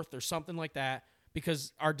 4th or something like that,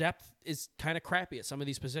 because our depth is kind of crappy at some of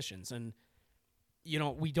these positions. And,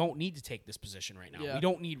 we don't need to take this position right now. Yeah. We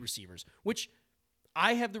don't need receivers, which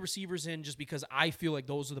I have the receivers in just because I feel like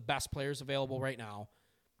those are the best players available right now.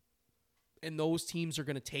 And those teams are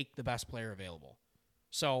going to take the best player available.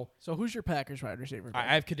 So who's your Packers wide receiver?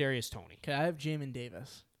 I have Kadarius Toney. Okay, I have Jamin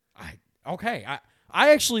Davis. Okay.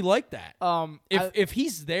 I actually like that. If If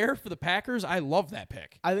he's there for the Packers, I love that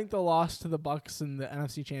pick. I think the loss to the Bucks in the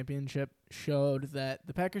NFC Championship showed that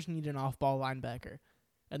the Packers need an off-ball linebacker,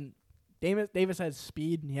 and Davis has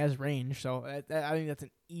speed and he has range, so I think that's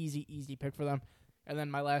an easy pick for them. And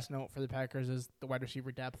then my last note for the Packers is the wide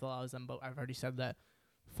receiver depth allows them, but I've already said that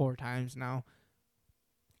 4 times now.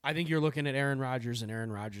 I think you're looking at Aaron Rodgers, and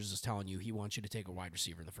Aaron Rodgers is telling you he wants you to take a wide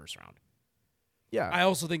receiver in the first round. Yeah, I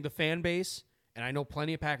also think the fan base, and I know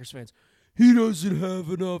plenty of Packers fans, he doesn't have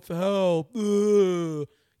enough help. Ugh.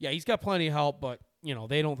 Yeah, he's got plenty of help, but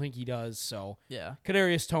they don't think he does. So yeah.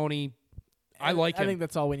 Kadarius Toney, I like him. I think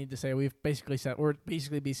that's all we need to say. We're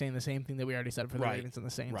basically be saying the same thing that we already said for the Right. Ravens and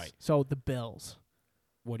the Saints. Right. So the Bills.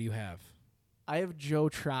 What do you have? I have Joe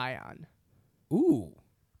Tryon. Ooh,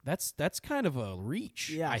 that's kind of a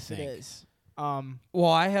reach. Yes, I think it is.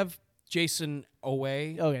 Well, I have Jason Owe.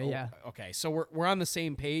 Okay, yeah. Okay, so we're on the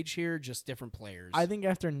same page here, just different players. I think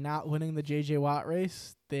after not winning the J.J. Watt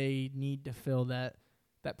race, they need to fill the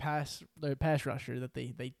pass rusher that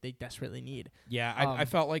they desperately need. Yeah, I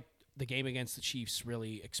felt like the game against the Chiefs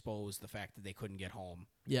really exposed the fact that they couldn't get home.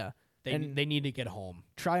 Yeah. They need to get home.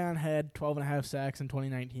 Tryon had 12.5 sacks in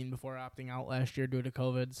 2019 before opting out last year due to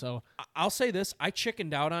COVID. So I'll say this. I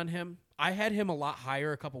chickened out on him. I had him a lot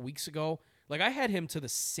higher a couple weeks ago. Like, I had him to the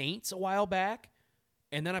Saints a while back,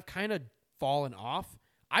 and then I've kind of fallen off.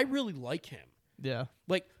 I really like him. yeah.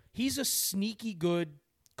 Like, he's a sneaky good,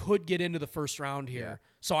 could get into the first round here. Yeah.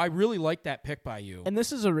 So I really like that pick by you. And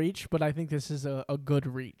this is a reach, but I think this is a good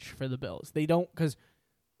reach for the Bills. They don't, because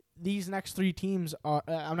these next 3 teams are,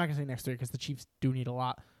 I'm not going to say next 3 because the Chiefs do need a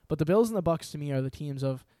lot, but the Bills and the Bucks to me are the teams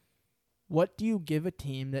of what do you give a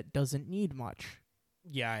team that doesn't need much?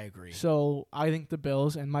 Yeah, I agree. So I think the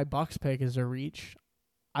Bills and my Bucks pick is a reach.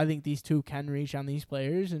 I think these two can reach on these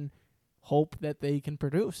players and hope that they can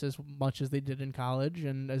produce as much as they did in college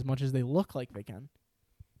and as much as they look like they can.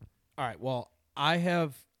 All right, well, I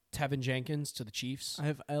have Tevin Jenkins to the Chiefs. I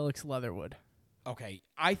have Alex Leatherwood. Okay,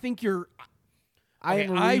 I think you're... I Okay,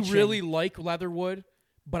 I really like Leatherwood,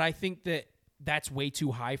 but I think that's way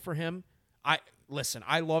too high for him. I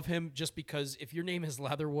love him just because if your name is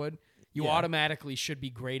Leatherwood, you automatically should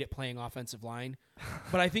be great at playing offensive line.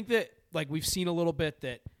 But I think that we've seen a little bit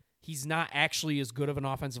that he's not actually as good of an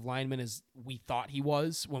offensive lineman as we thought he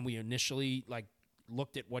was when we initially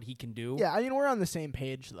looked at what he can do. Yeah, I mean we're on the same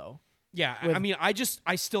page though. Yeah, I mean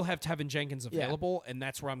I still have Tevin Jenkins available, and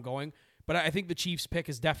that's where I'm going. But I think the Chiefs' pick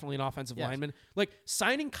is definitely an offensive lineman. Like,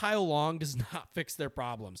 signing Kyle Long does not fix their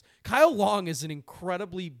problems. Kyle Long is an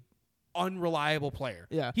incredibly unreliable player.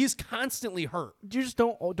 Yeah. He's constantly hurt. You just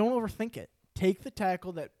don't overthink it. Take the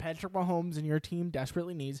tackle that Patrick Mahomes and your team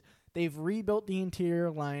desperately needs. They've rebuilt the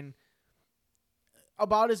interior line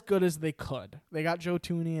about as good as they could. They got Joe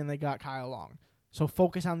Thuney and they got Kyle Long. So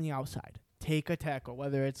focus on the outside. Take a tackle,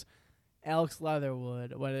 whether it's Alex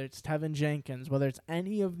Leatherwood, whether it's Tevin Jenkins, whether it's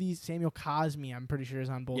any of these, Samuel Cosme, I'm pretty sure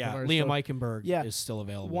is on both of ours. Liam Eichenberg is still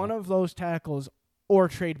available. One of those tackles or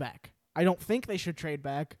trade back. I don't think they should trade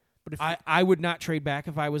back, but if I would not trade back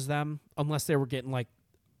if I was them unless they were getting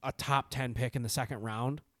a top 10 pick in the second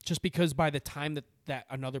round, just because by the time that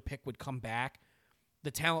another pick would come back,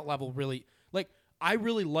 the talent level really I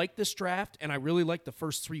really like this draft and I really like the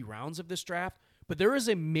first 3 rounds of this draft, but there is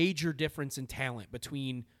a major difference in talent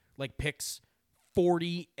between picks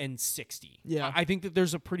 40 and 60. Yeah. I think that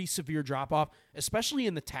there's a pretty severe drop off, especially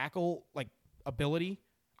in the tackle ability.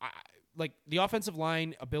 The offensive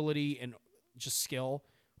line ability and just skill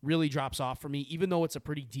really drops off for me, even though it's a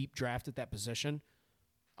pretty deep draft at that position.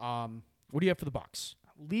 What do you have for the Bucks?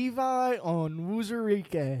 Levi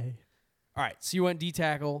Onwuzurike. All right, so you went D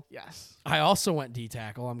tackle. Yes. I also went D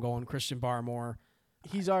tackle. I'm going Christian Barmore.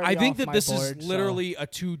 He's already I think off that my this board, is literally a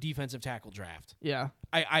 2 defensive tackle draft. Yeah.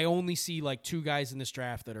 I only see 2 guys in this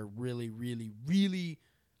draft that are really, really, really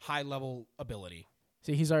high level ability.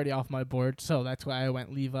 See, he's already off my board, so that's why I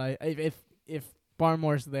went Levi. If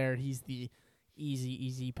Barmore's there, he's the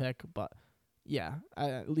easy pick. But yeah,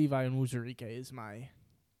 Levi Onwuzurike is my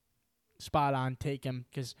spot on. Take him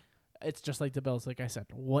because it's just like the Bills. Like I said,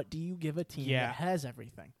 what do you give a team that has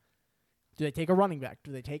everything? Do they take a running back?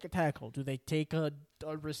 Do they take a tackle? Do they take a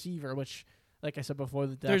receiver? Which, like I said before,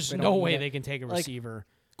 there's no way they can take a receiver.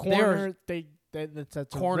 Corner, that's a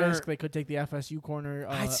corner risk. They could take the FSU corner.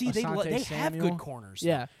 I see. They have good corners.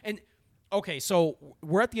 Yeah. And okay, so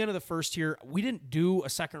we're at the end of the first here. We didn't do a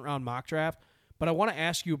second round mock draft, but I want to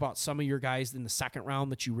ask you about some of your guys in the second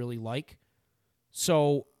round that you really like.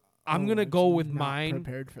 So I'm gonna go with mine.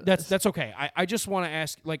 Prepared for that's okay. I just want to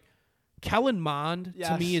ask Kellen Mond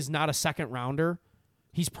to me is not a second rounder.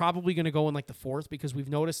 He's probably going to go in like the 4th because we've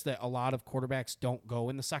noticed that a lot of quarterbacks don't go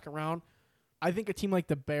in the 2nd round. I think a team like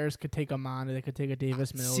the Bears could take a Mond. They could take a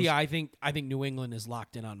Davis Mills. See, I think New England is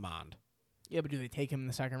locked in on Mond. Yeah, but do they take him in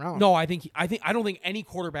the 2nd round? No, I don't think any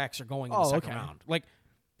quarterbacks are going in the 2nd round. Like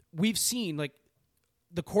we've seen, like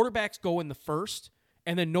the quarterbacks go in the 1st,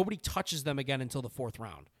 and then nobody touches them again until the 4th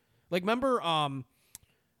round. Like remember,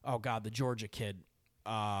 the Georgia kid,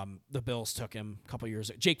 the Bills took him a couple years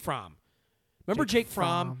ago. Jake Fromm. Remember Jake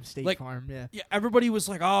Fromm? State Farm, yeah. Yeah, everybody was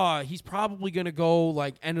like, oh, he's probably going to go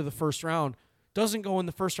like end of the 1st round. Doesn't go in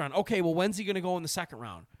the 1st round. Okay, well, when's he going to go in the 2nd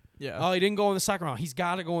round? Yeah. Oh, he didn't go in the 2nd round. He's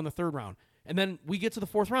got to go in the 3rd round. And then we get to the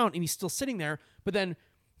 4th round, and he's still sitting there. But then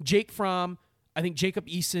Jake Fromm, I think Jacob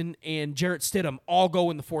Eason, and Jarrett Stidham all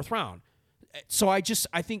go in the 4th round. So I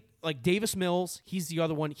think like Davis Mills, he's the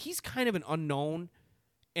other one. He's kind of an unknown,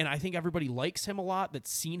 and I think everybody likes him a lot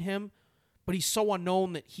that's seen him. But he's so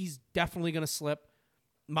unknown that he's definitely going to slip.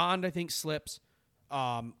 Mond, I think, slips.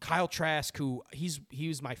 Kyle Trask, who he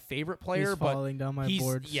was my favorite player, he's falling down my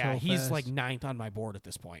board. Yeah, so he's fast. like 9th on my board at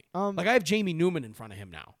this point. Like I have Jamie Newman in front of him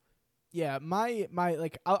now. Yeah, my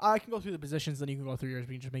like I can go through the positions, then you can go through yours.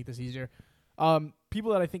 We can just make this easier.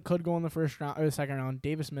 People that I think could go in the 1st round or the 2nd round: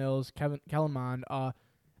 Davis Mills, Kellen Mond,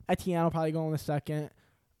 Etienne will probably go in the 2nd.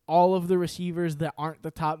 All of the receivers that aren't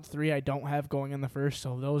the top 3, I don't have going in the 1st.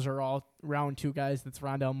 So those are all round 2 guys. That's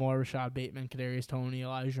Rondale Moore, Rashad Bateman, Kadarius Toney,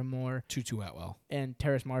 Elijah Moore, Tutu Atwell, and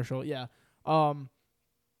Terrace Marshall. Yeah.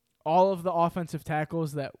 All of the offensive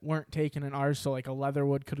tackles that weren't taken in ours, so like a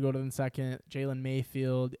Leatherwood could go to the 2nd, Jalen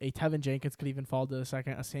Mayfield, a Tevin Jenkins could even fall to the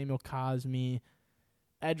 2nd, a Samuel Cosme.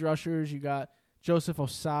 Edge rushers, you got Joseph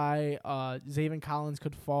Osai, Zaven Collins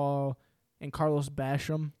could fall, and Carlos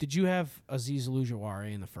Basham. Did you have Azeez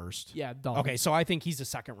Ojulari in the 1st? Yeah, done. Okay, so I think he's a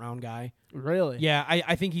 2nd round guy. Really? Yeah,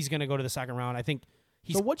 I think he's going to go to the 2nd round. I think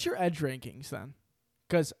he's. So what's your edge rankings then?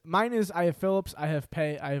 Because mine is I have Phillips, I have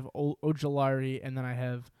Pay, I have Ojulari, and then I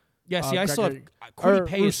have. Yeah, see, I still have Gregory- Quiddy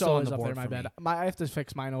Pay is still on Rousseau the up board there, my for bad. me. I have to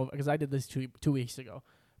fix mine over because I did this two weeks ago,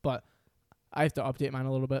 but I have to update mine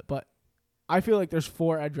a little bit. But I feel like there's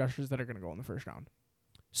 4 edge rushers that are going to go in the 1st round.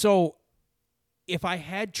 So if I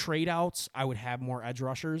had trade outs, I would have more edge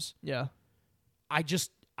rushers. Yeah. I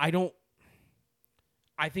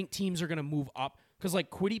think teams are going to move up because like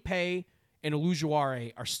Quiddy Pay and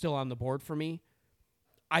Ojulari are still on the board for me.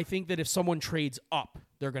 I think that if someone trades up,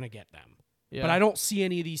 they're going to get them. Yeah. But I don't see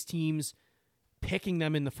any of these teams picking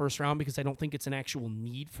them in the 1st round because I don't think it's an actual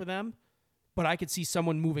need for them. But I could see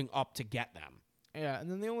someone moving up to get them. Yeah,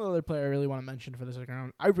 and then the only other player I really want to mention for the 2nd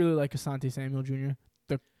round, I really like Asante Samuel Jr.,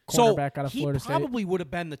 the cornerback out of Florida State. He probably would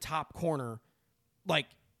have been the top corner, like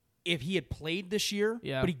if he had played this year.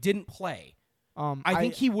 Yeah. But he didn't play. I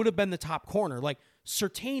think he would have been the top corner. Like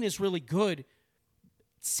Surtain is really good.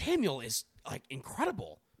 Samuel is like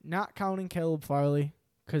incredible. Not counting Caleb Farley,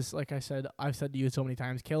 because like I said, I've said to you so many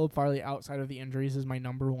times, Caleb Farley outside of the injuries is my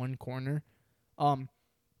number 1 corner.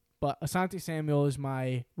 But Asante Samuel is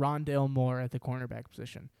my Rondale Moore at the cornerback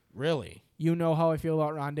position. Really? You know how I feel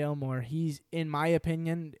about Rondale Moore. He's, in my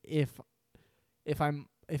opinion, if I'm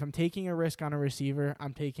taking a risk on a receiver,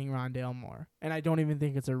 I'm taking Rondale Moore. And I don't even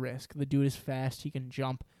think it's a risk. The dude is fast, he can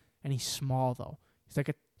jump, and he's small though. He's like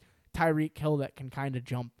a Tyreek Hill that can kind of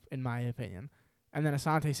jump, in my opinion. And then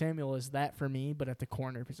Asante Samuel is that for me, but at the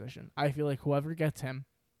corner position. I feel like whoever gets him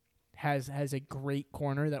has a great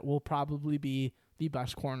corner that will probably be the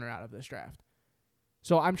best corner out of this draft.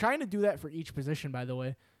 So I'm trying to do that for each position, by the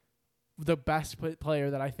way. The best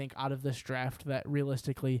player that I think out of this draft that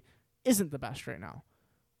realistically isn't the best right now.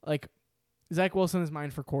 Like, Zach Wilson is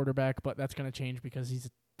mine for quarterback, but that's going to change because he's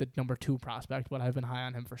the number 2 prospect, but I've been high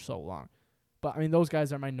on him for so long. But, I mean, those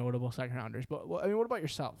guys are my notable 2nd rounders. But, I mean, what about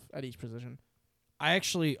yourself at each position?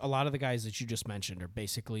 A lot of the guys that you just mentioned are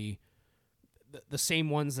basically the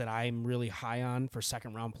same ones that I'm really high on for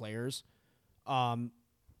 2nd round players. I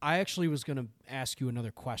actually was going to ask you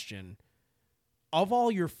another question. Of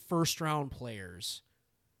all your 1st round players,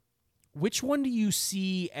 which one do you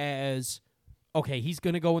see as, okay, he's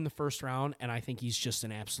going to go in the 1st round, and I think he's just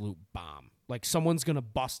an absolute bomb. Like someone's going to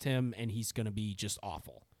bust him, and he's going to be just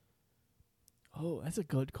awful. Oh, that's a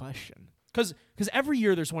good question. Because every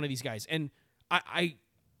year there's one of these guys, and I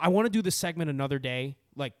want to do this segment another day,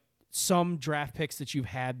 like some draft picks that you've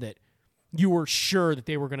had that you were sure that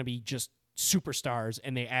they were going to be just superstars,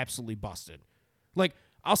 and they absolutely busted. Like,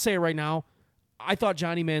 I'll say it right now, I thought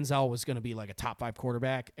Johnny Manziel was going to be like a top 5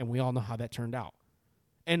 quarterback, and we all know how that turned out.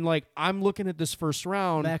 And, like, I'm looking at this 1st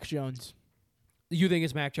round. Mac Jones. You think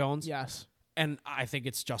it's Mac Jones? Yes. And I think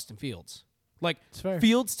it's Justin Fields. Like, It's fair.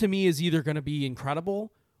 Fields to me is either going to be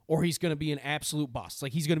incredible or he's going to be an absolute bust.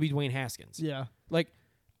 Like, he's going to be Dwayne Haskins. Yeah. Like,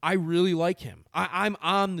 I really like him. I'm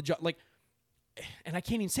on the like, and I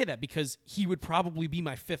can't even say that because he would probably be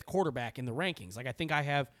my 5th quarterback in the rankings. Like I think I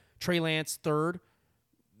have Trey Lance 3rd,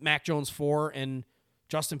 Mac Jones 4, and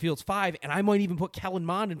Justin Fields 5, and I might even put Kellen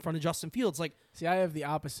Mond in front of Justin Fields. Like, see, I have the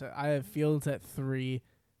opposite. I have Fields at 3,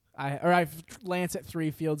 I have Lance at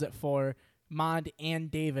 3, Fields at 4, Mond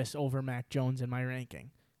and Davis over Mac Jones in my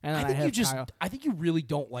ranking. And then I think you really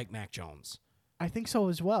don't like Mac Jones. I think so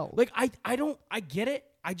as well. Like I get it.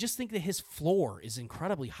 I just think that his floor is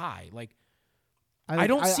incredibly high. Like I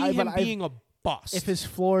don't see him being a bust. If his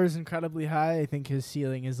floor is incredibly high, I think his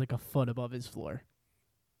ceiling is like a foot above his floor.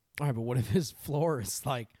 All right, but what if his floor is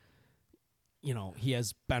like, he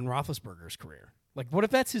has Ben Roethlisberger's career? Like, what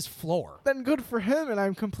if that's his floor? Then good for him, and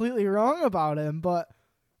I'm completely wrong about him, but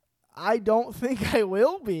I don't think I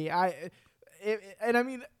will be. I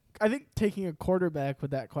think taking a quarterback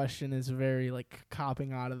with that question is very, like,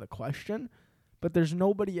 copping out of the question. But there's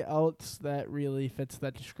nobody else that really fits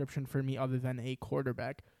that description for me other than a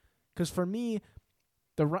quarterback. Because for me,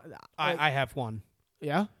 I have one.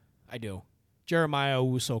 Yeah? I do. Jeremiah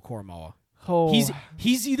Owusu-Koramoah. Oh.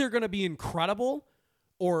 He's either going to be incredible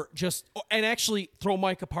or and actually throw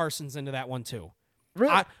Micah Parsons into that one too.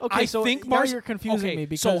 Really? I so think now you're confusing me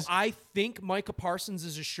because I think Micah Parsons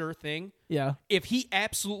is a sure thing. Yeah. If he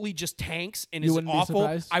absolutely just tanks and You is wouldn't be awful,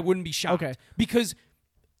 surprised? I wouldn't be shocked. Okay. Because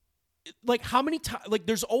like how many times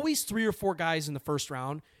there's always 3 or 4 guys in the first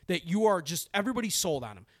round that you are just everybody's sold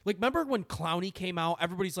on him. Like remember when Clowney came out,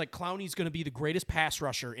 everybody's like Clowney's going to be the greatest pass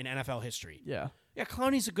rusher in NFL history. Yeah. Yeah,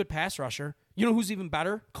 Clowney's a good pass rusher. You know who's even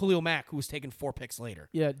better? Khalil Mack, who was taken 4 picks later.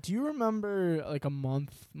 Yeah. Do you remember like a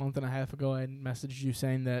month and a half ago I messaged you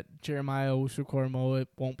saying that Jeremiah Owusu-Koramoah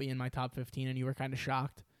won't be in my top 15 and you were kind of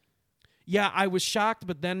shocked? Yeah, I was shocked,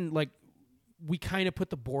 but then like we kind of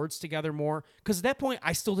put the boards together more because at that point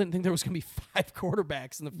I still didn't think there was going to be 5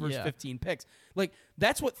 quarterbacks in the first 15 picks. Like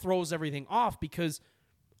that's what throws everything off because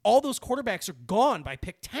all those quarterbacks are gone by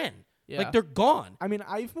pick 10. Yeah. Like they're gone. I mean,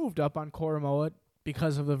 I've moved up on Koramoah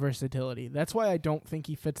because of the versatility. That's why I don't think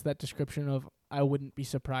he fits that description of I wouldn't be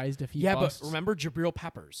surprised if he busts. But remember Jabril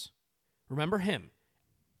Peppers. Remember him.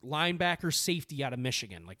 Linebacker safety out of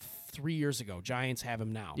Michigan like 3 years ago. Giants have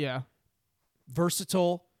him now. Yeah.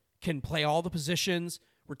 Versatile, can play all the positions,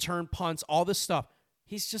 return punts, all this stuff.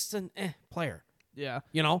 He's just an player. Yeah.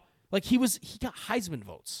 Like he got Heisman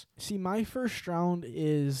votes. See, my first round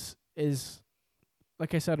is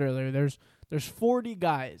like I said earlier, there's 40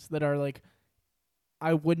 guys that are like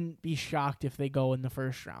I wouldn't be shocked if they go in the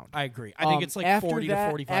first round. I agree. I think it's like 40 to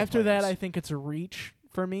 45 After players. that, I think it's a reach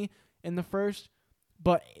for me in the first.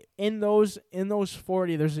 But in those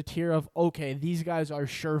 40, there's a tier of okay, these guys are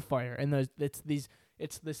surefire, and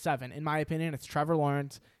it's the 7. In my opinion, it's Trevor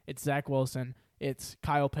Lawrence, it's Zach Wilson, it's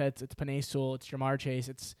Kyle Pitts, it's Penei Sewell, it's Jamar Chase,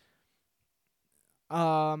 it's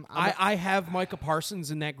I have Micah Parsons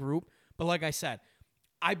in that group, but like I said,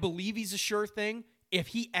 I believe he's a sure thing. If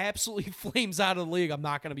he absolutely flames out of the league, I'm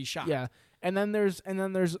not going to be shocked. Yeah, and then there's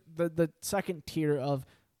the second tier of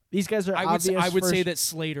these guys are I would say that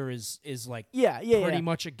Slater is like pretty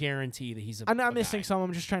much a guarantee that he's a I'm not a missing guy. some.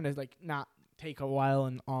 I'm just trying to like not take a while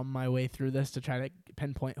and on my way through this to try to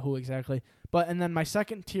pinpoint who exactly. And then my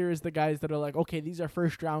second tier is the guys that are like, okay, these are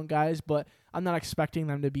first round guys, but I'm not expecting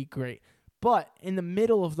them to be great. But in the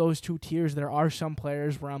middle of those 2 tiers, there are some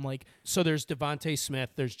players where I'm like... So there's Devontae Smith,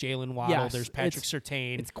 there's Jalen Waddle, there's Patrick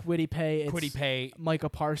Surtain. It's Kwity Paye. It's Micah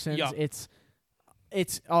Parsons. Yep.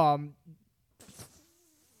 It's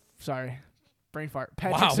sorry, brain fart.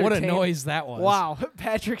 Patrick wow, Surtain. what a noise that was. Wow,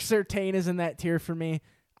 Patrick Surtain is in that tier for me.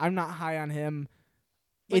 I'm not high on him.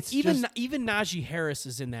 Like It's even just, even Najee Harris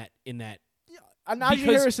is in that. Najee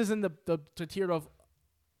Harris is in the tier of...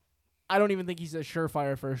 I don't even think he's a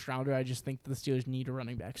surefire first rounder. I just think the Steelers need a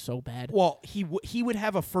running back so bad. Well, he would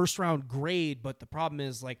have a first round grade, but the problem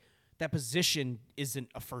is like that position isn't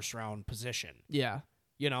a first round position. Yeah.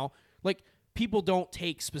 Like people don't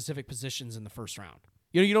take specific positions in the first round.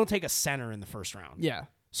 You don't take a center in the first round. Yeah.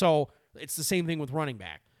 So it's the same thing with running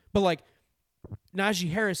back. But like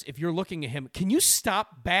Najee Harris, if you're looking at him, can you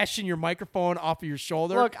stop bashing your microphone off of your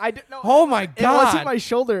shoulder? Look, I didn't know. Oh my God. It wasn't my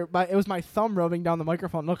shoulder, but it was my thumb rubbing down the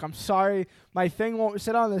microphone. Look, I'm sorry. My thing won't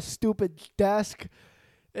sit on this stupid desk.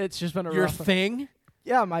 It's just been a Your rough... thing?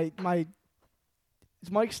 Yeah, my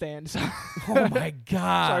it's mic stands. Oh my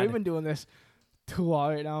God. Sorry, we've been doing this too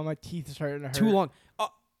long right now. My teeth are starting to hurt. Too long.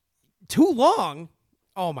 Too long?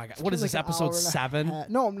 Oh my God. What is like this, episode 7?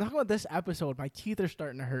 No, I'm not talking about this episode. My teeth are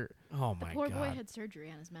starting to hurt. Oh my God. Poor boy had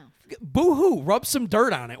surgery on his mouth. Boo-hoo. Rub some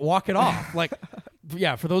dirt on it. Walk it off. Like,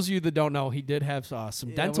 yeah, for those of you that don't know, he did have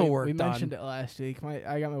some dental work we done. We mentioned it last week.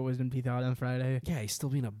 I got my wisdom teeth out on Friday. Yeah, he's still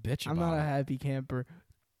being a bitch I'm about not it. a happy camper.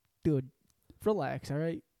 Dude, relax, all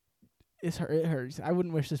right? It hurts. I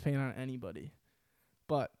wouldn't wish this pain on anybody.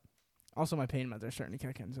 But also my pain meds are starting to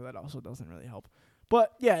kick in, so that also doesn't really help.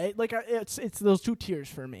 But yeah, it's those two tiers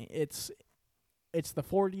for me. It's the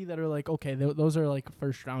 40 that are like, okay, those are like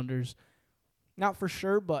first rounders. Not for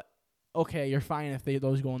sure, but okay, you're fine if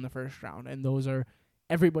those go in the first round. And those are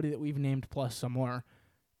everybody that we've named plus some more.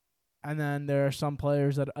 And then there are some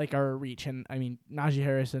players that like are a reach. And I mean, Najee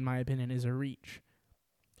Harris, in my opinion, is a reach.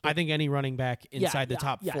 I think any running back inside the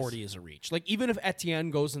top yes. 40 is a reach. Like, even if Etienne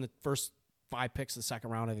goes in the first 5 picks of the second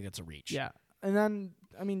round, I think it's a reach. Yeah. And then,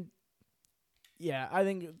 I mean, yeah, I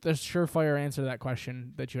think the surefire answer to that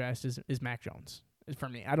question that you asked is Mac Jones for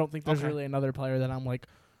me. I don't think there's really another player that I'm like,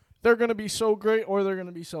 they're going to be so great or they're going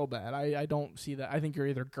to be so bad. I don't see that. I think you're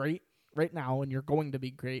either great right now and you're going to be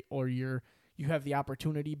great, or you have the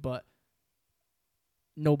opportunity, but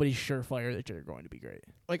nobody's surefire that you're going to be great.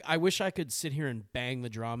 Like, I wish I could sit here and bang the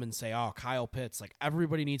drum and say, oh, Kyle Pitts. Like,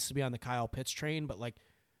 everybody needs to be on the Kyle Pitts train, but, like,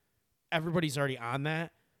 everybody's already on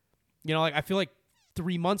that. You know, like, I feel like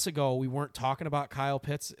 3 months ago we weren't talking about Kyle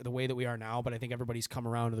Pitts the way that we are now, but I think everybody's come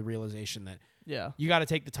around to the realization that you got to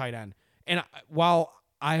take the tight end. And while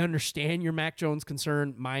I understand your Mac Jones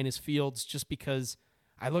concern, mine is Fields, just because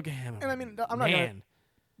I look at him and I mean, I'm not gonna,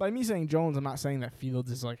 by me saying Jones, I'm not saying that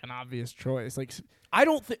Fields is like an obvious choice. Like, I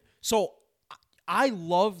don't think so. I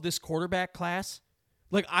love this quarterback class.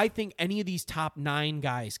 Like, I think any of these top 9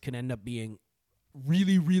 guys can end up being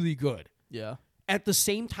really, really good. Yeah. At the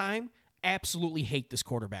same time, absolutely hate this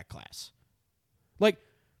quarterback class. Like,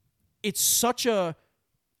 it's such a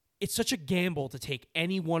gamble to take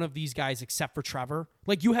any one of these guys except for Trevor.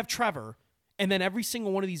 Like, you have Trevor, and then every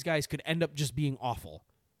single one of these guys could end up just being awful.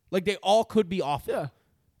 Like, they all could be awful. Yeah.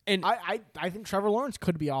 And I think Trevor Lawrence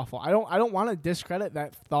could be awful. I don't want to discredit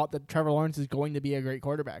that thought that Trevor Lawrence is going to be a great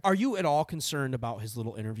quarterback. Are you at all concerned about his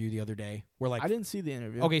little interview the other day? Where, like, I didn't see the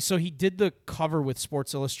interview. Okay, so he did the cover with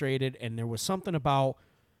Sports Illustrated, and there was something about,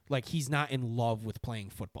 like, he's not in love with playing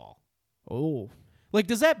football. Oh. Like,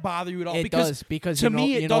 does that bother you at all? It does, because to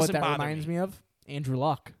me, it doesn't what that bother reminds me. me of? Andrew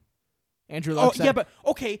Luck. Andrew Luck said, yeah, but,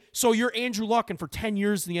 okay, so you're Andrew Luck, and for 10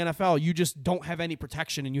 years in the NFL, you just don't have any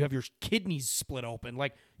protection, and you have your kidneys split open.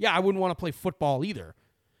 Like, yeah, I wouldn't want to play football either.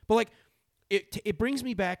 But, like, it brings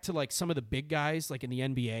me back to, like, some of the big guys, like, in the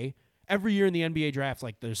NBA. Every year in the NBA draft,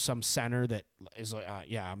 like, there's some center that is like,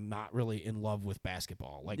 yeah, I'm not really in love with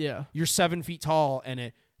basketball. Like, you're 7 feet tall, and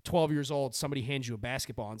at 12 years old, somebody hands you a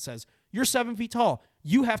basketball and says, you're 7 feet tall.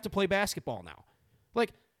 You have to play basketball now.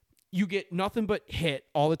 Like, you get nothing but hit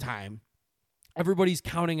all the time. Everybody's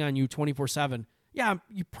counting on you 24/7. Yeah,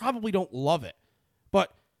 you probably don't love it, but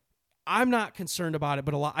I'm not concerned about it.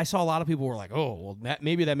 But I saw a lot of people were like, "Oh, well,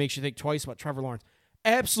 maybe that makes you think twice about Trevor Lawrence."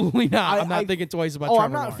 Absolutely not. I'm not thinking twice about Trevor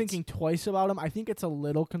Lawrence. I'm not thinking twice about him. I think it's a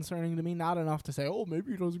little concerning to me. Not enough to say, "Oh,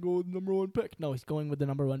 maybe he doesn't go with the number 1 pick." No, he's going with the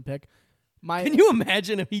number 1 pick. Can you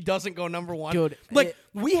imagine if he doesn't go number 1? Dude, like,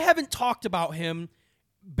 we haven't talked about him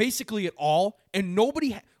basically at all, and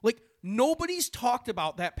nobody's talked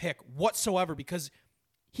about that pick whatsoever because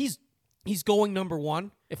he's going number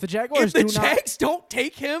 1. If the Jaguars don't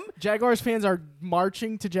take him, Jaguars fans are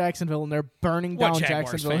marching to Jacksonville and they're burning down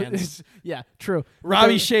Jacksonville. Yeah, true.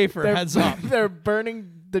 Robbie Schaefer, heads up. They're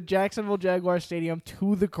burning the Jacksonville Jaguars stadium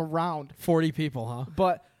to the ground. 40 people,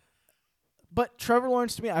 huh? But Trevor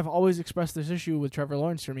Lawrence, to me, I've always expressed this issue with Trevor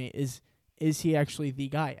Lawrence for me is he actually the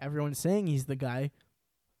guy? Everyone's saying he's the guy.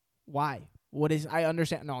 Why? I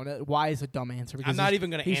understand. No, why is a dumb answer. Because I'm not even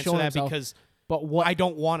going to answer that because I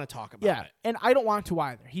don't want to talk about it. And I don't want to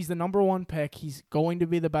either. He's the number 1 pick. He's going to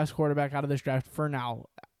be the best quarterback out of this draft for now.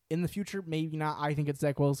 In the future, maybe not. I think it's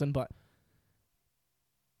Zach Wilson, but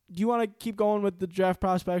do you want to keep going with the draft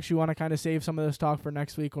prospects? You want to kind of save some of this talk for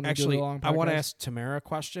next week when we do the long podcast? I want to ask Tamara a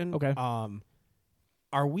question. Okay.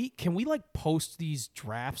 Can we like post these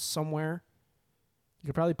drafts somewhere? You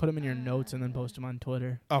could probably put them in your notes and then post them on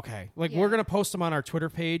Twitter. Okay. Like, we're going to post them on our Twitter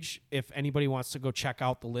page if anybody wants to go check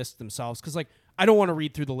out the list themselves. Because, like, I don't want to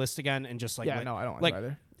read through the list again and just, like... Yeah, no, I don't want to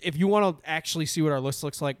either. If you want to actually see what our list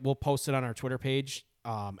looks like, we'll post it on our Twitter page,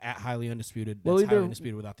 at Highly Undisputed. That's Highly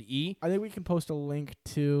Undisputed without the E. I think we can post a link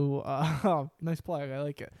to... nice plug. I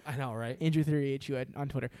like it. I know, right? Andrew3HU on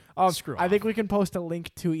Twitter. Screw I think we can post a link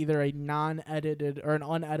to either a non-edited or an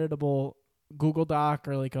uneditable Google Doc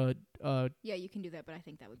or like a... yeah, you can do that, but I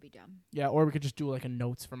think that would be dumb. Yeah, or we could just do like a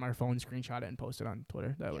notes from our phone, screenshot it, and post it on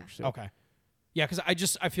Twitter. That works too. Okay. Yeah, because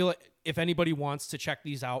I feel like if anybody wants to check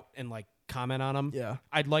these out and like comment on them, yeah,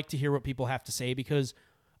 I'd like to hear what people have to say because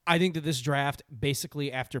I think that this draft,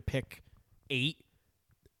 basically after pick 8,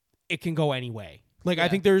 it can go any way. Like, I Yeah.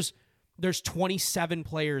 think there's 27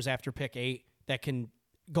 players after pick 8 that can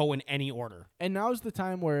go in any order. And now's the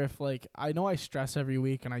time where if, like, I know I stress every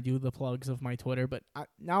week and I do the plugs of my Twitter, but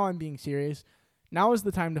now I'm being serious. Now is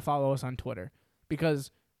the time to follow us on Twitter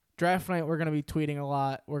because draft night we're going to be tweeting a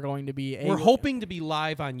lot. We're going to be We're hoping to be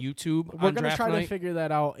live on YouTube we're on going to draft try night. to figure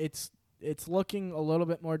that out. It's looking a little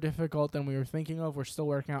bit more difficult than we were thinking of. We're still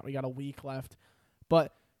working out. We got a week left.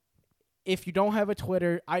 But if you don't have a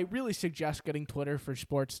Twitter, I really suggest getting Twitter for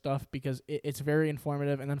sports stuff because it's very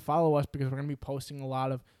informative. And then follow us because we're going to be posting a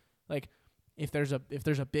lot of, like, if there's a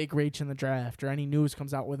big reach in the draft or any news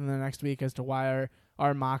comes out within the next week as to why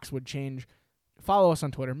our mocks would change, follow us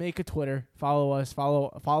on Twitter. Make a Twitter. Follow us.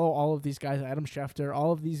 Follow all of these guys. Adam Schefter.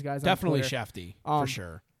 All of these guys. Definitely on Twitter. Shefty, for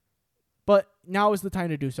sure. But now is the time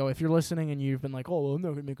to do so. If you're listening and you've been like, oh, well, I'm not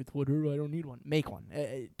going to make a Twitter. I don't need one. Make one.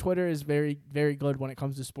 Twitter is very, very good when it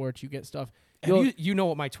comes to sports. You get stuff. You know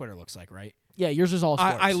what my Twitter looks like, right? Yeah, yours is all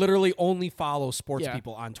sports. I literally only follow sports Yeah.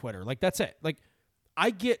 people on Twitter. Like, that's it. Like,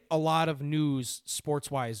 I get a lot of news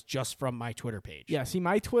sports-wise just from my Twitter page. Yeah, see,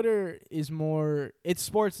 my Twitter is more, it's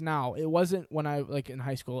sports now. It wasn't when I, like, in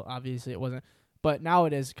high school, obviously it wasn't. But now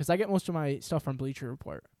it is because I get most of my stuff from Bleacher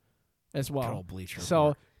Report as well. Good old Bleacher So,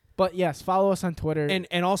 Report. but yes, follow us on Twitter.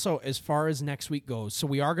 And also, as far as next week goes, so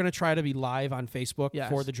we are going to try to be live on Facebook Yes.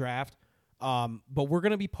 for the draft. But we're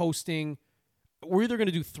going to be posting, we're either going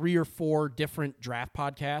to do 3 or 4 different draft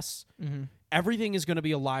podcasts. Mm-hmm. Everything is going to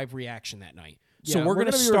be a live reaction that night. Yeah, So we're going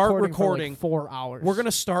to gonna be start for, recording. like, 4 hours. We're going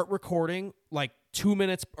to start recording like 2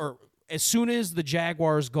 minutes, or as soon as the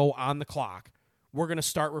Jaguars go on the clock, we're going to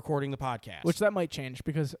start recording the podcast. Which that might change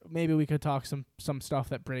because maybe we could talk some stuff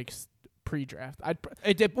that breaks pre-draft.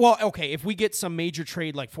 Well, okay, if we get some major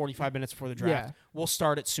trade like 45 minutes before the draft, Yeah. we'll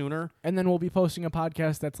start it sooner. And then we'll be posting a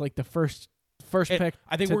podcast that's like the first pick.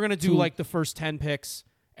 I think we're going to do like the first 10 picks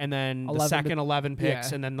and then the 11 second 11 picks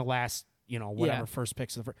yeah. and then the last, whatever Yeah. first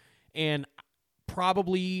picks of the first. And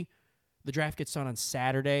probably the draft gets done on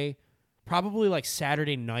Saturday. Probably like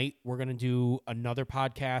Saturday night, we're going to do another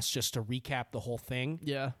podcast just to recap the whole thing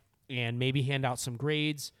Yeah. and maybe hand out some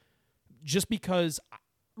grades. Just because,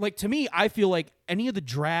 like, to me, I feel like any of the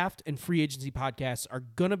draft and free agency podcasts are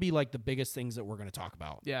going to be like the biggest things that we're going to talk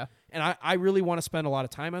about. Yeah. And I really want to spend a lot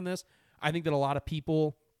of time on this. I think that a lot of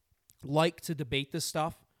people like to debate this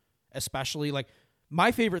stuff, especially like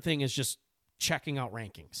my favorite thing is just checking out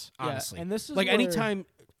rankings, honestly. And this is like where- anytime.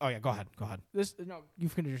 Oh yeah, go ahead. No, you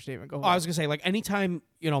finished your statement. Go Oh, ahead. I was gonna say, like, anytime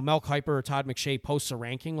Mel Kiper or Todd McShay posts a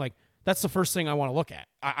ranking, like, that's the first thing I want to look at.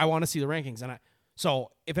 I want to see the rankings, and so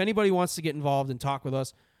if anybody wants to get involved and talk with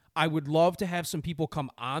us, I would love to have some people come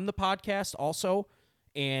on the podcast also,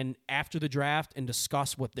 and after the draft and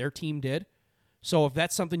discuss what their team did. So if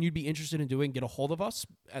that's something you'd be interested in doing, get a hold of us.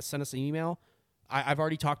 Send us an email. I've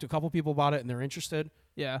already talked to a couple people about it, and they're interested.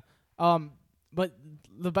 Yeah. But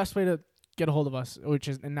the best way to get a hold of us,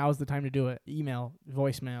 and now's the time to do it. Email,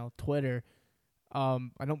 voicemail, Twitter. I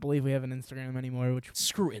don't believe we have an Instagram anymore. Which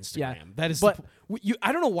Screw Instagram. Yeah, That is. but-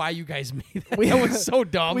 I don't know why you guys made that. We- That was so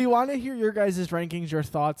dumb. we want to hear your guys' rankings, your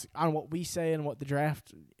thoughts on what we say and what the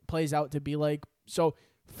draft plays out to be like. So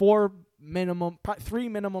 3 minimum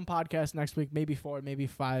podcasts next week, maybe 4, maybe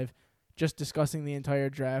 5, just discussing the entire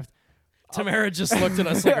draft. Tamara just looked at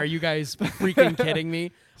us like, "Are you guys freaking kidding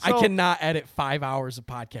me? I So- cannot edit 5 hours of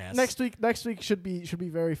podcast." Next week should be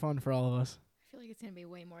very fun for all of us. I feel like it's gonna be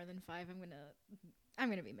way more than 5. I'm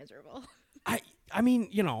gonna be miserable. I mean,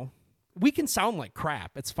 we can sound like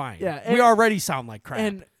crap. It's fine. Yeah, we and- already sound like crap.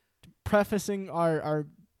 And prefacing our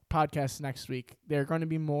podcast next week, they're going to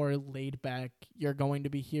be more laid back. You're going to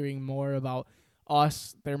be hearing more about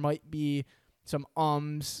us. There might be some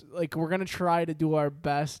like we're going to try to do our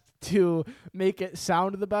best to make it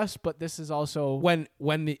sound the best, but this is also when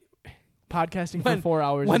the podcasting for 4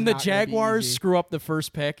 hours. when is the not gonna be Jaguars easy. screw up the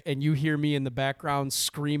first pick and you hear me in the background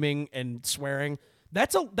screaming and swearing,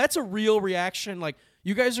 that's a real reaction. Like,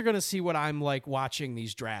 you guys are gonna see what I'm like watching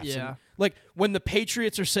these drafts. Yeah. And, like, when the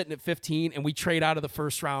Patriots are sitting at 15 and we trade out of the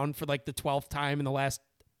first round for like the 12th time in the last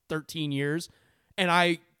 13 years, and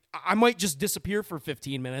I might just disappear for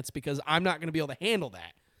 15 minutes because I'm not gonna be able to handle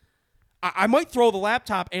that. I might throw the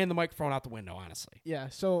laptop and the microphone out the window, honestly. Yeah,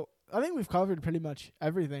 so I think we've covered pretty much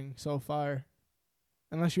everything so far.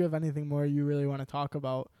 Unless you have anything more you really want to talk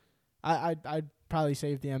about. I'd probably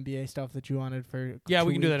save the NBA stuff that you wanted for Yeah, 2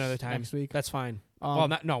 we can do that weeks another time. next week. That's fine. Um, We're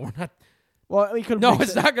not. Well, we could No, mix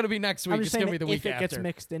it's it. not going to be next week. I'm It's just going saying to be the week if it after. gets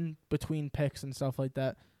mixed in between picks and stuff like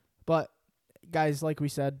that. But guys, like we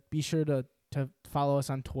said, be sure to follow us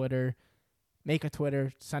on Twitter. make a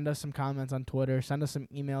Twitter. Send us some comments on Twitter. Send us some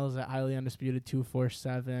emails at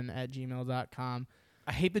highlyundisputed247@gmail.com.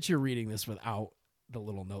 I hate that you're reading this without the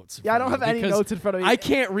little notes. Yeah, I don't have any notes in front of me. I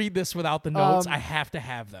can't read this without the notes. I have to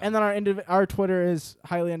have them. And then our Twitter is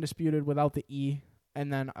highly undisputed without the E.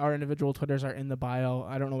 And then our individual Twitters are in the bio.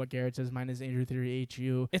 I don't know what Garrett's is. Mine is Andrew Theory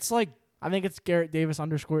HU. It's like I think it's Garrett Davis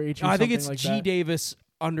 _HU. I think it's like G that. Davis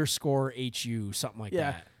 _HU, something like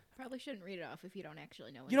Yeah. that. Probably shouldn't read it off if you don't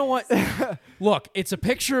actually know. You know what? Look, it's a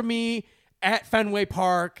picture of me at Fenway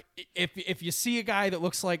Park. If you see a guy that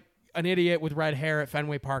looks like an idiot with red hair at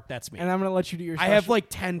Fenway Park, that's me. And I'm gonna let you do your. I have like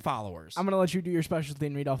 10 followers. I'm gonna let you do your specialty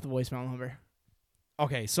and read off the voicemail number.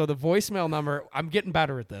 Okay, so the voicemail number, I'm getting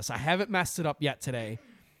better at this. I haven't messed it up yet today.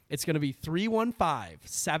 It's going to be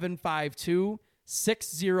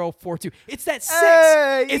 315-752-6042. It's that 6.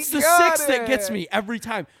 Hey, it's the got 6 that it. gets me every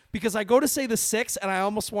time because I go to say the 6 and I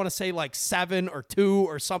almost want to say like 7 or 2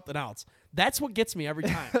 or something else. That's what gets me every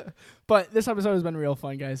time. But this episode has been real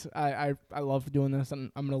fun, guys. I love doing this,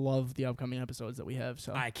 and I'm gonna love the upcoming episodes that we have.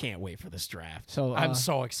 So I can't wait for this draft. So, I'm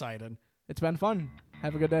so excited. it's been fun.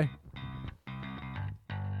 Have a good day.